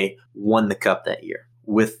Messier won the cup that year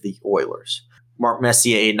with the Oilers. Mark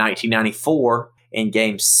Messier in 1994 in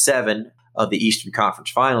Game 7 of the Eastern Conference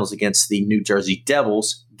Finals against the New Jersey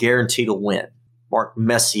Devils guaranteed a win. Mark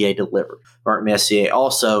Messier delivered. Mark Messier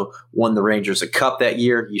also won the Rangers a cup that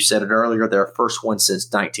year. You said it earlier, their first one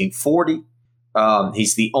since 1940.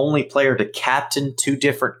 He's the only player to captain 2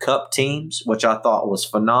 different cup teams, which I thought was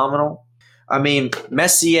phenomenal. I mean,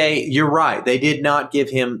 Messier, you're right. They did not give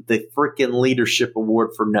him the freaking leadership award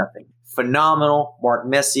for nothing. Phenomenal. Mark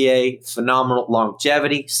Messier, phenomenal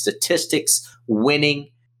longevity, statistics,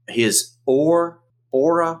 winning, his aura,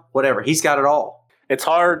 whatever. He's got it all. It's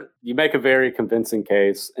hard. You make a very convincing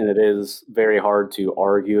case, and it is very hard to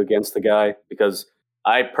argue against the guy because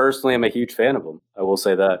I personally am a huge fan of him. I will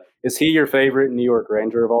say that. Is he your favorite New York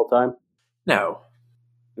Ranger of all time? No.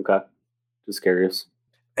 Okay. Just curious.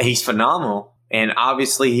 He's phenomenal. And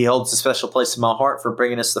obviously he holds a special place in my heart for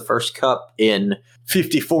bringing us the first cup in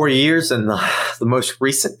 54 years and the most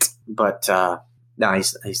recent. But no,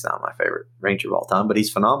 he's not my favorite Ranger of all time, but he's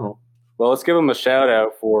phenomenal. Well, let's give him a shout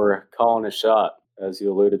out for calling a shot, as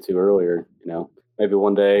you alluded to earlier. Maybe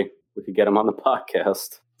one day we could get him on the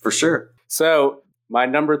podcast. For sure. So my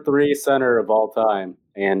number 3 center of all time,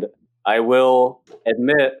 and I will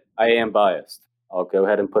admit I am biased. I'll go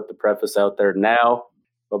ahead and put the preface out there now.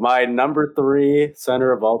 But my number 3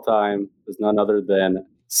 center of all time is none other than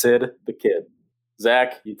Sid the Kid.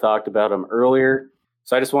 Zach, you talked about him earlier.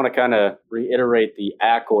 So I just want to kind of reiterate the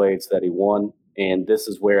accolades that he won. And this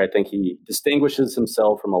is where I think he distinguishes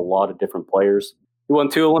himself from a lot of different players. He won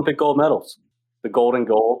 2 Olympic gold medals. The golden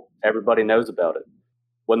goal, everybody knows about it.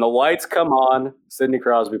 When the lights come on, Sidney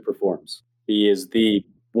Crosby performs. He is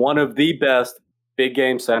one of the best big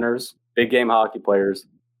game centers, big game hockey players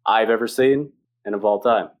I've ever seen and of all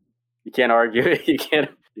time. You can't argue. You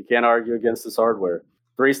can't argue against this hardware.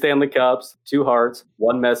 3 Stanley Cups, 2 Harts,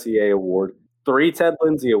 1 Messier Award, 3 Ted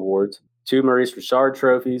Lindsay Awards, 2 Maurice Richard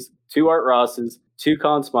trophies, 2 Art Rosses, 2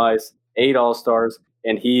 Conn Smythes, 8 All-Stars,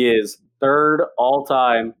 and he is 3rd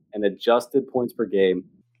all-time in adjusted points per game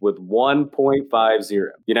with 1.50.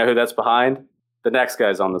 You know who that's behind? The next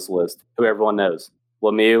guy's on this list, who everyone knows,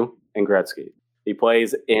 Lemieux and Gretzky. He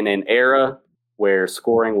plays in an era where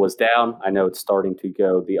scoring was down. I know it's starting to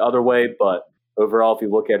go the other way, but overall, if you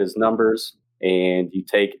look at his numbers and you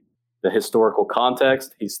take the historical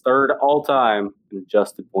context, he's 3rd all-time in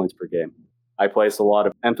adjusted points per game. I place a lot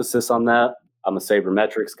of emphasis on that. I'm a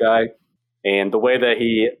sabermetrics guy. And the way that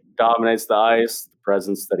he dominates the ice, the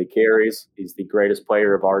presence that he carries, he's the greatest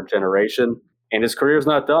player of our generation. And his career's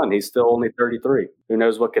not done. He's still only 33. Who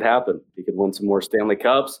knows what could happen? He could win some more Stanley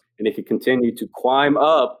Cups, and he could continue to climb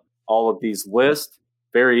up all of these lists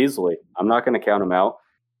very easily. I'm not going to count him out.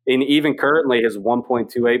 And even currently, his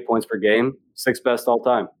 1.28 points per game, 6th best all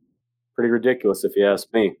time. Pretty ridiculous if you ask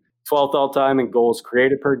me. 12th all time in goals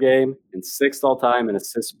created per game and 6th all time in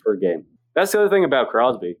assists per game. That's the other thing about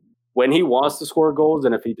Crosby. When he wants to score goals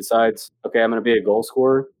and if he decides, okay, I'm going to be a goal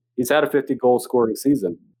scorer, he's had a 50-goal scoring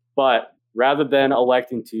season. But rather than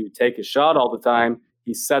electing to take a shot all the time,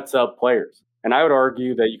 he sets up players. And I would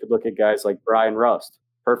argue that you could look at guys like Brian Rust.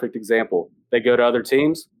 Perfect example. They go to other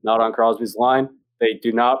teams, not on Crosby's line. They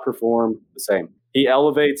do not perform the same. He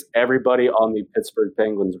elevates everybody on the Pittsburgh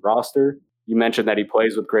Penguins roster. You mentioned that he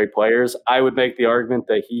plays with great players. I would make the argument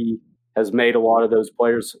that he has made a lot of those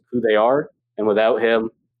players who they are. And without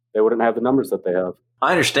him, they wouldn't have the numbers that they have.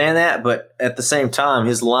 I understand that, but at the same time,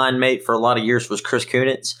 his line mate for a lot of years was Chris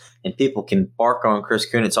Kunitz, and people can bark on Chris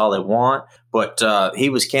Kunitz all they want, but he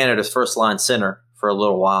was Canada's first-line center for a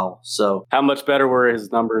little while. So, how much better were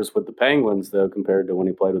his numbers with the Penguins, though, compared to when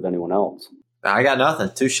he played with anyone else? I got nothing.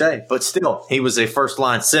 Touche. But still, he was a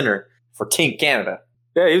first-line center for Team Canada.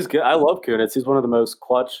 Yeah, he's good. I love Kunitz. He's one of the most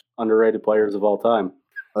clutch, underrated players of all time.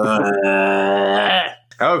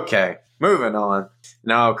 Okay, moving on.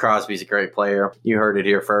 No, Crosby's a great player. You heard it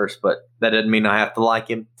here first, but that doesn't mean I have to like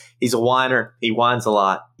him. He's a whiner. He whines a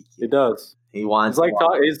lot. He does. He whines a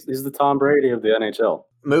lot. He's the Tom Brady of the NHL.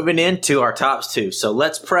 Moving into our tops 2. So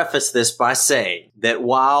let's preface this by saying that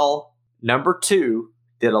while number 2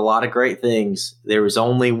 did a lot of great things, there was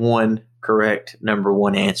only one correct number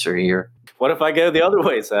 1 answer here. What if I go the other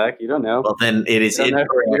way, Zach? You don't know. Well, then it is incorrect.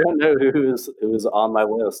 You don't know who is on my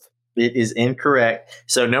list. It is incorrect.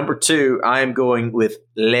 So number 2, I am going with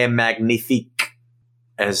Le Magnifique,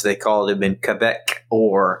 as they called him in Quebec,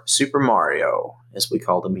 or Super Mario, as we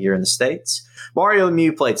called him here in the States. Mario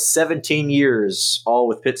Lemieux played 17 years, all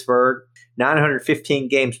with Pittsburgh, 915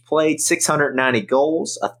 games played, 690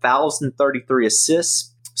 goals, 1,033 assists,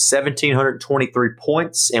 1,723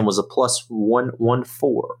 points, and was a plus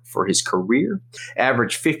 114 for his career.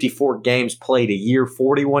 Averaged 54 games played a year,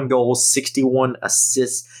 41 goals, 61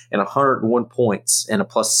 assists, and 101 points, and a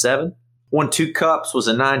plus 7. Won 2 cups, was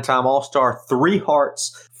a 9-time All-Star, 3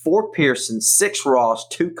 Harts, 4 Pearson, 6 Ross,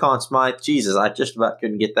 2 Conn Smythe. Jesus, I just about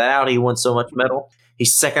couldn't get that out. He won so much medal.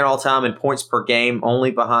 He's 2nd all-time in points per game,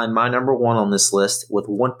 only behind my number 1 on this list with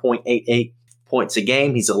 1.88 points a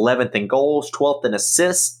game. He's 11th in goals, 12th in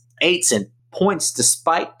assists, 8th in points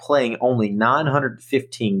despite playing only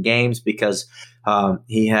 915 games because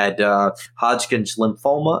he had Hodgkin's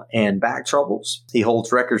lymphoma and back troubles. He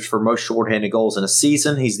holds records for most shorthanded goals in a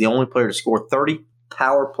season. He's the only player to score 30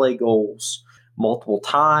 power play goals multiple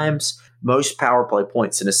times, most power play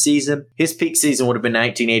points in a season. His peak season would have been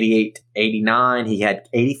 1988-89. He had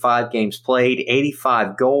 85 games played,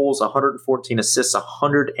 85 goals, 114 assists,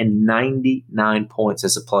 199 points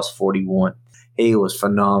as a plus 41. He was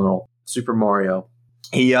phenomenal. Super Mario.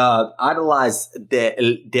 He idolized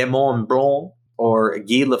Damon Blanc, or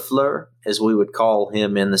Guy Lafleur, as we would call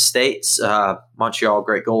him in the States. Montreal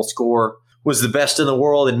great goal scorer. Was the best in the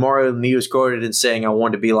world, and Mario Lemieux was quoted in saying, I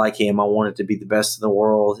wanted to be like him. I wanted to be the best in the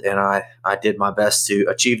world, and I did my best to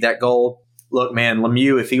achieve that goal. Look, man,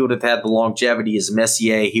 Lemieux, if he would have had the longevity as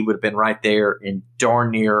Messier, he would have been right there in darn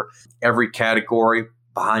near every category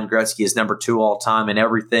behind Gretzky as number 2 all time and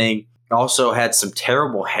everything. Also had some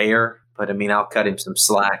terrible hair, but, I mean, I'll cut him some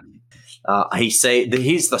slack. He's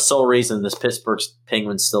the sole reason this Pittsburgh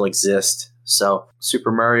Penguins still exist. So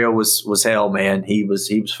Super Mario was hell, man. He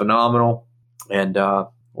was phenomenal. And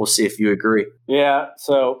we'll see if you agree. Yeah,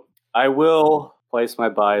 so I will place my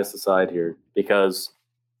bias aside here because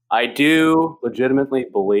I do legitimately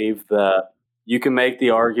believe that you can make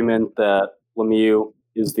the argument that Lemieux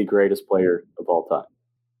is the greatest player of all time.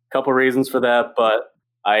 A couple reasons for that, but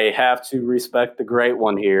I have to respect the great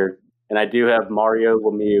one here, and I do have Mario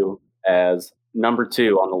Lemieux as number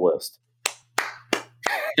 2 on the list.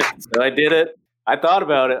 So I did it. I thought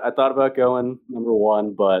about it. I thought about going number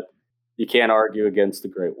 1, but you can't argue against the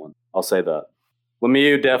great one. I'll say that.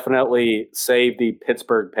 Lemieux definitely saved the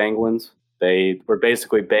Pittsburgh Penguins. They were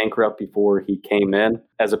basically bankrupt before he came in.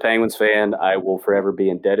 As a Penguins fan, I will forever be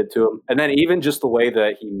indebted to him. And then even just the way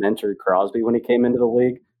that he mentored Crosby when he came into the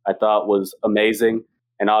league, I thought was amazing.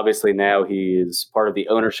 And obviously now he is part of the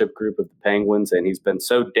ownership group of the Penguins, and he's been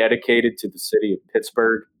so dedicated to the city of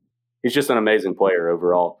Pittsburgh. He's just an amazing player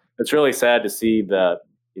overall. It's really sad to see that,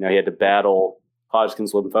 he had to battle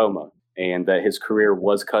Hodgkin's lymphoma and that his career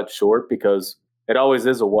was cut short, because it always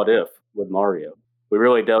is a what if with Mario. We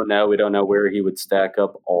really don't know. We don't know where he would stack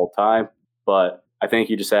up all time, but I think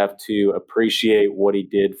you just have to appreciate what he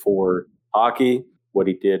did for hockey, what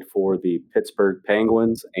he did for the Pittsburgh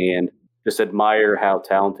Penguins, and just admire how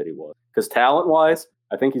talented he was. Because talent-wise,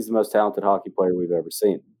 I think he's the most talented hockey player we've ever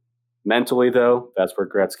seen. Mentally, though, that's where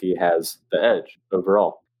Gretzky has the edge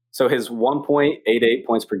overall. So his 1.88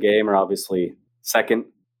 points per game are obviously second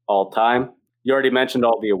all-time. You already mentioned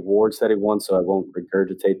all the awards that he won, so I won't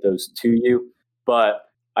regurgitate those to you. But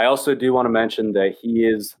I also do want to mention that he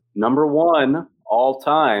is number 1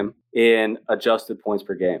 all-time in adjusted points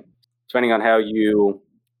per game. Depending on how you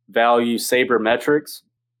value sabermetrics,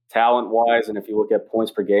 talent-wise, and if you look at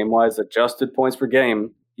points per game-wise, adjusted points per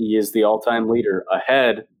game, he is the all-time leader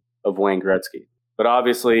ahead of Wayne Gretzky. But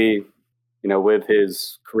obviously, with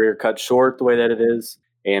his career cut short the way that it is,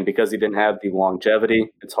 and because he didn't have the longevity,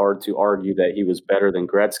 it's hard to argue that he was better than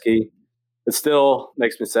Gretzky. It still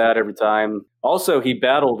makes me sad every time. Also, he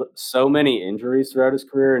battled so many injuries throughout his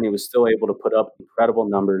career, and he was still able to put up incredible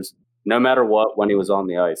numbers no matter what when he was on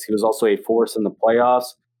the ice. He was also a force in the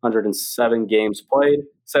playoffs, 107 games played,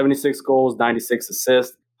 76 goals, 96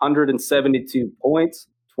 assists, 172 points,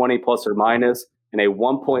 20 plus or minus, and a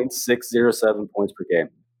 1.607 points per game.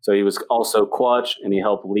 So he was also clutch, and he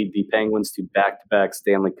helped lead the Penguins to back-to-back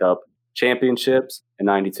Stanley Cup championships in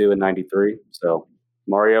 92 and 93. So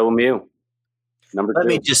Mario Lemieux. Let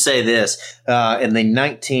me just say this. In the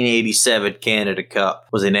 1987 Canada Cup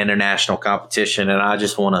was an international competition, and I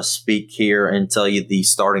just want to speak here and tell you the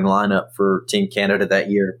starting lineup for Team Canada that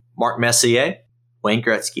year. Mark Messier, Wayne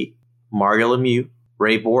Gretzky, Mario Lemieux,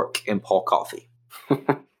 Ray Bourque, and Paul Coffey.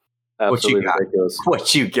 What you got? Ridiculous.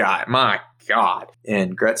 What you got? My God.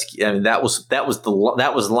 And Gretzky, that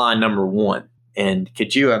was line number 1. And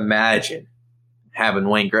could you imagine having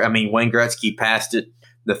Wayne Gretzky passed it,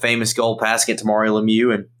 the famous goal passing it to Mario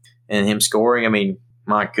Lemieux and him scoring.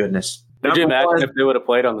 My goodness. Could you imagine if they would have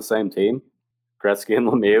played on the same team? Gretzky and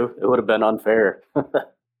Lemieux? It would have been unfair.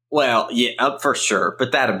 Well, yeah, for sure.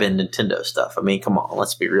 But that would have been Nintendo stuff. Come on,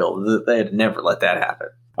 let's be real. They'd never let that happen.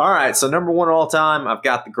 All right, so number 1 all time, I've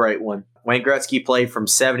got the great one. Wayne Gretzky played from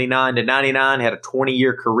 79 to 99, had a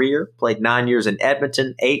 20-year career, played 9 years in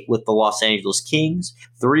Edmonton, 8 with the Los Angeles Kings,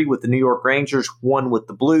 3 with the New York Rangers, 1 with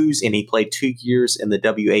the Blues, and he played 2 years in the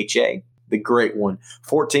WHA. The great one.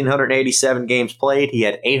 1,487 games played. He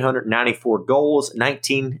had 894 goals,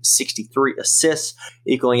 1963 assists,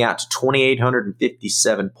 equaling out to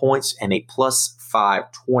 2,857 points and a plus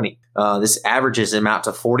 520. This averages him out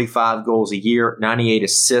to 45 goals a year, 98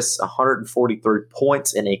 assists, 143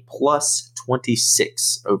 points, and a plus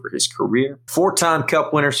 26 over his career. 4-time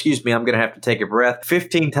Cup winner, I'm going to have to take a breath.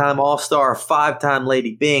 15-time All-Star, 5-time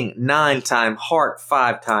Lady Byng, 9-time Hart,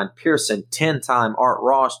 5-time Pearson, 10-time Art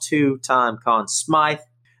Ross, 2-time Conn Smythe.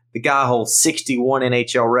 The guy holds 61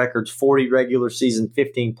 NHL records, 40 regular season,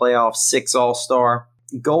 15 playoffs, 6 All-Star.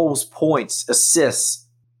 Goals, points, assists,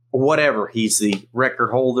 whatever. He's the record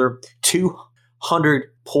holder. 200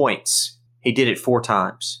 points. He did it 4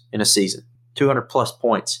 times in a season. 200 plus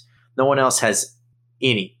points. No one else has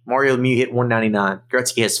any. Mario Lemieux hit 199.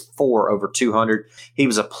 Gretzky has 4 over 200. He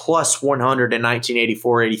was a plus 100 in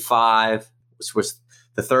 1984-85, which was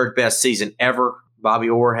the 3rd best season ever. Bobby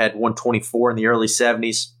Orr had 124 in the early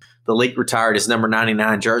 70s. The league retired his number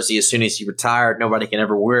 99 jersey as soon as he retired. Nobody can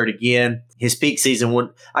ever wear it again. His peak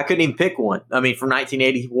season, I couldn't even pick one. From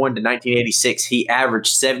 1981 to 1986, he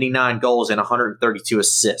averaged 79 goals and 132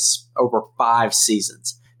 assists over 5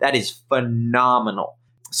 seasons. That is phenomenal.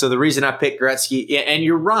 So the reason I picked Gretzky, and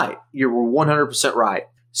you're right. You're 100% right.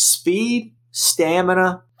 Speed,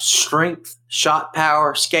 stamina, strength, shot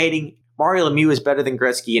power, skating. Mario Lemieux is better than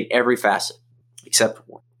Gretzky in every facet, except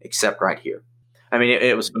one, except right here.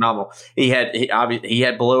 It was phenomenal. He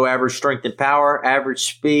had below average strength and power, average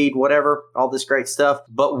speed, whatever, all this great stuff.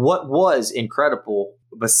 But what was incredible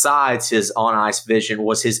besides his on-ice vision,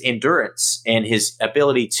 was his endurance and his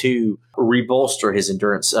ability to rebolster his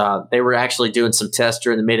endurance. They were actually doing some tests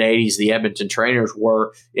during the mid-'80s, the Edmonton trainers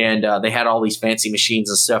were, and they had all these fancy machines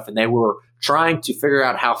and stuff, and they were trying to figure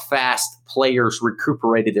out how fast players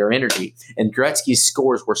recuperated their energy. And Gretzky's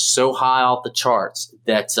scores were so high off the charts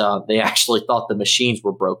that they actually thought the machines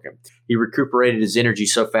were broken. He recuperated his energy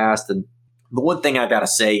so fast. And the one thing I got to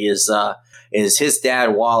say is his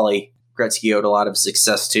dad, Wally Gretzky, owed a lot of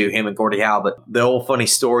success to him and Gordie Howe. But the old funny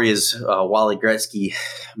story is Wally Gretzky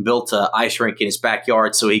built an ice rink in his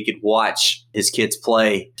backyard so he could watch his kids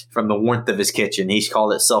play from the warmth of his kitchen. He's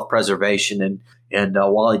called it self-preservation. And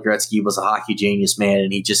Wally Gretzky was a hockey genius, man,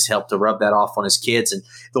 and he just helped to rub that off on his kids. And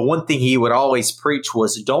the one thing he would always preach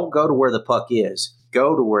was, don't go to where the puck is.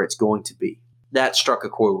 Go to where it's going to be. That struck a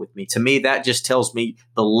chord with me. To me, that just tells me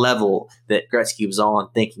the level that Gretzky was on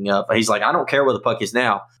thinking of. He's like, I don't care where the puck is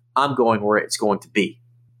now. I'm going where it's going to be.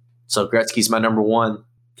 So Gretzky's my number one.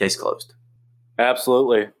 Case closed.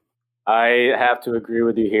 Absolutely. I have to agree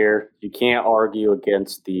with you here. You can't argue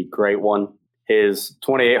against the great one. His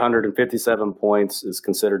 2,857 points is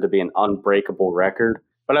considered to be an unbreakable record.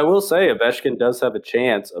 But I will say Ovechkin does have a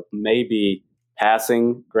chance of maybe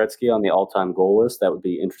passing Gretzky on the all-time goal list. That would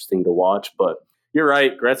be interesting to watch. But you're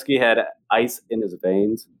right. Gretzky had ice in his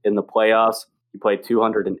veins in the playoffs. He played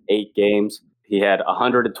 208 games. He had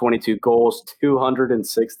 122 goals,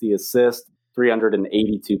 260 assists,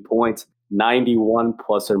 382 points, 91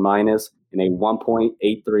 plus or minus, and a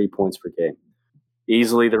 1.83 points per game.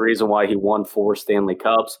 Easily the reason why he won 4 Stanley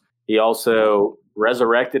Cups. He also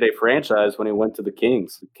resurrected a franchise when he went to the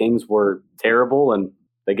Kings. The Kings were terrible, and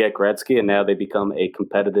they get Gretzky, and now they become a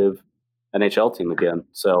competitive NHL team again.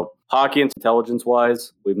 So hockey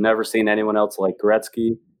intelligence-wise, we've never seen anyone else like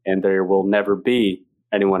Gretzky, and there will never be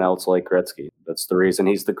anyone else like Gretzky. That's the reason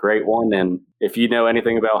he's the great one. And if you know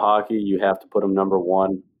anything about hockey, you have to put him number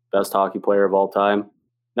one, best hockey player of all time.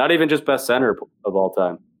 Not even just best center of all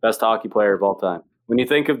time, best hockey player of all time. When you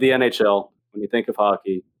think of the NHL, when you think of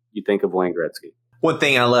hockey, you think of Wayne Gretzky. One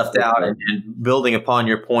thing I left out, and building upon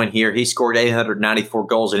your point here, he scored 894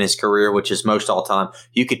 goals in his career, which is most all time.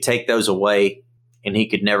 You could take those away, and he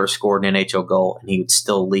could never score an NHL goal, and he would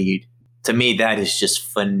still lead. To me, that is just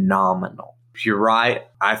phenomenal. You're right.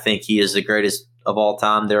 I think he is the greatest of all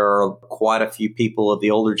time. There are quite a few people of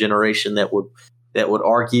the older generation that would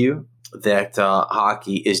argue that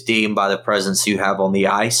hockey is deemed by the presence you have on the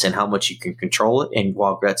ice and how much you can control it. And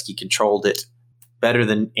while Gretzky controlled it better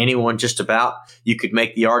than anyone just about, you could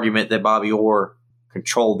make the argument that Bobby Orr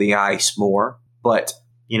controlled the ice more. But,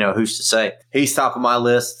 who's to say? He's top of my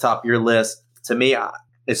list, top of your list. To me,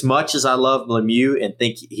 as much as I love Lemieux and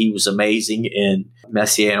think he was amazing, and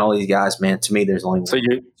Messier and all these guys, man, to me, there's only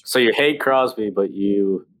one. So you hate Crosby, but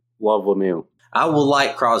you love Lemieux. I will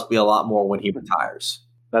like Crosby a lot more when he retires.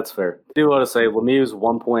 That's fair. I do want to say Lemieux's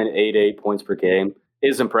 1.88 points per game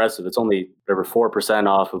is impressive. It's only over 4%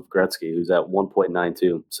 off of Gretzky, who's at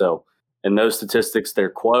 1.92. So in those statistics, they're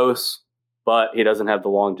close, but he doesn't have the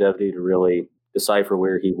longevity to really decipher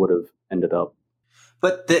where he would have ended up.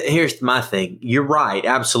 But here's my thing. You're right.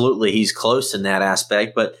 Absolutely. He's close in that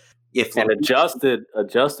aspect. But if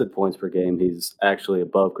adjusted points per game, he's actually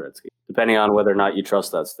above Gretzky, depending on whether or not you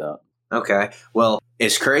trust that stat. Okay. Well,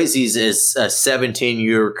 as crazy as a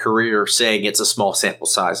 17-year career saying it's a small sample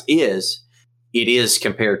size is, it is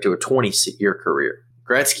compared to a 20-year career.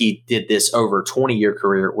 Gretzky did this over a 20-year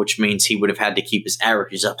career, which means he would have had to keep his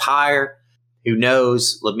averages up higher. Who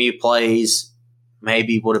knows? Lemieux plays,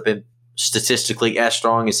 maybe would have been statistically as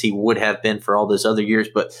strong as he would have been for all those other years,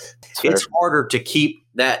 but it's harder to keep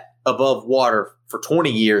that above water for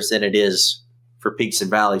 20 years than it is for peaks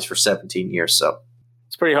and valleys for 17 years. So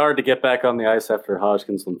it's pretty hard to get back on the ice after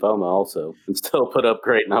Hodgkin's lymphoma also and still put up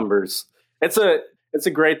great numbers. It's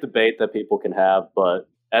a great debate that people can have, but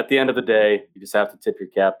at the end of the day, you just have to tip your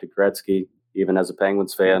cap to Gretzky, even as a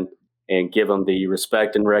Penguins fan, and give him the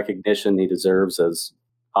respect and recognition he deserves as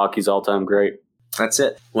hockey's all-time great. That's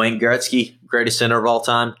it. Wayne Gretzky, greatest center of all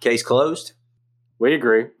time. Case closed. We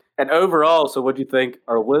agree. And overall, so what do you think?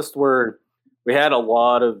 Our list we had a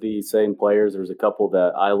lot of the same players. There's a couple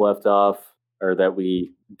that I left off or that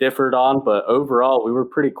we differed on, but overall, we were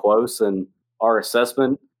pretty close in our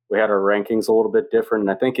assessment. We had our rankings a little bit different,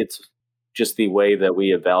 and I think it's just the way that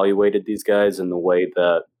we evaluated these guys and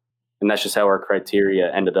that's just how our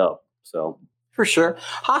criteria ended up. So for sure.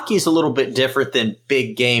 Hockey is a little bit different than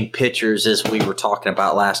big game pitchers, as we were talking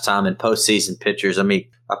about last time, and postseason pitchers. I mean,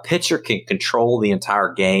 a pitcher can control the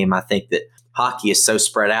entire game. I think that hockey is so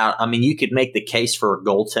spread out. I mean, you could make the case for a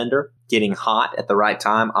goaltender getting hot at the right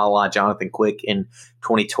time, a la Jonathan Quick in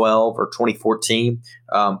 2012 or 2014.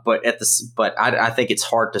 But I think it's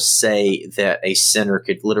hard to say that a center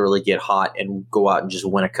could literally get hot and go out and just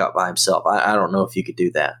win a cup by himself. I don't know if you could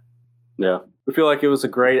do that. Yeah. We feel like it was a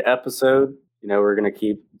great episode. We're going to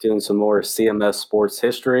keep doing some more CMS sports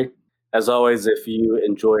history. As always, if you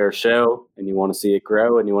enjoy our show and you want to see it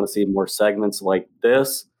grow and you want to see more segments like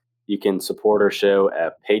this, you can support our show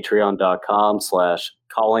at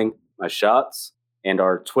patreon.com/callingmyshots. And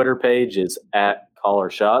our Twitter page is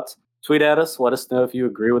 @callershots. Tweet at us. Let us know if you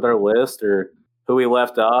agree with our list or who we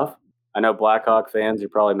left off. I know Blackhawk fans, you're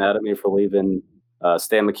probably mad at me for leaving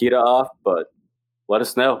Stan Mikita off, but let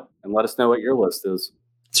us know and let us know what your list is.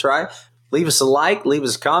 That's right. Leave us a like, leave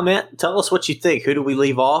us a comment. Tell us what you think. Who do we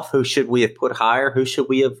leave off? Who should we have put higher? Who should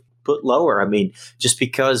we have put lower? I mean, just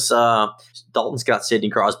because Dalton's got Sidney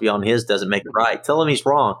Crosby on his doesn't make it right. Tell him he's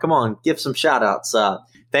wrong. Come on, give some shout outs.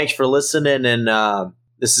 Thanks for listening, and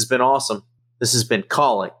this has been awesome. This has been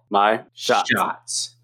Calling My Shots.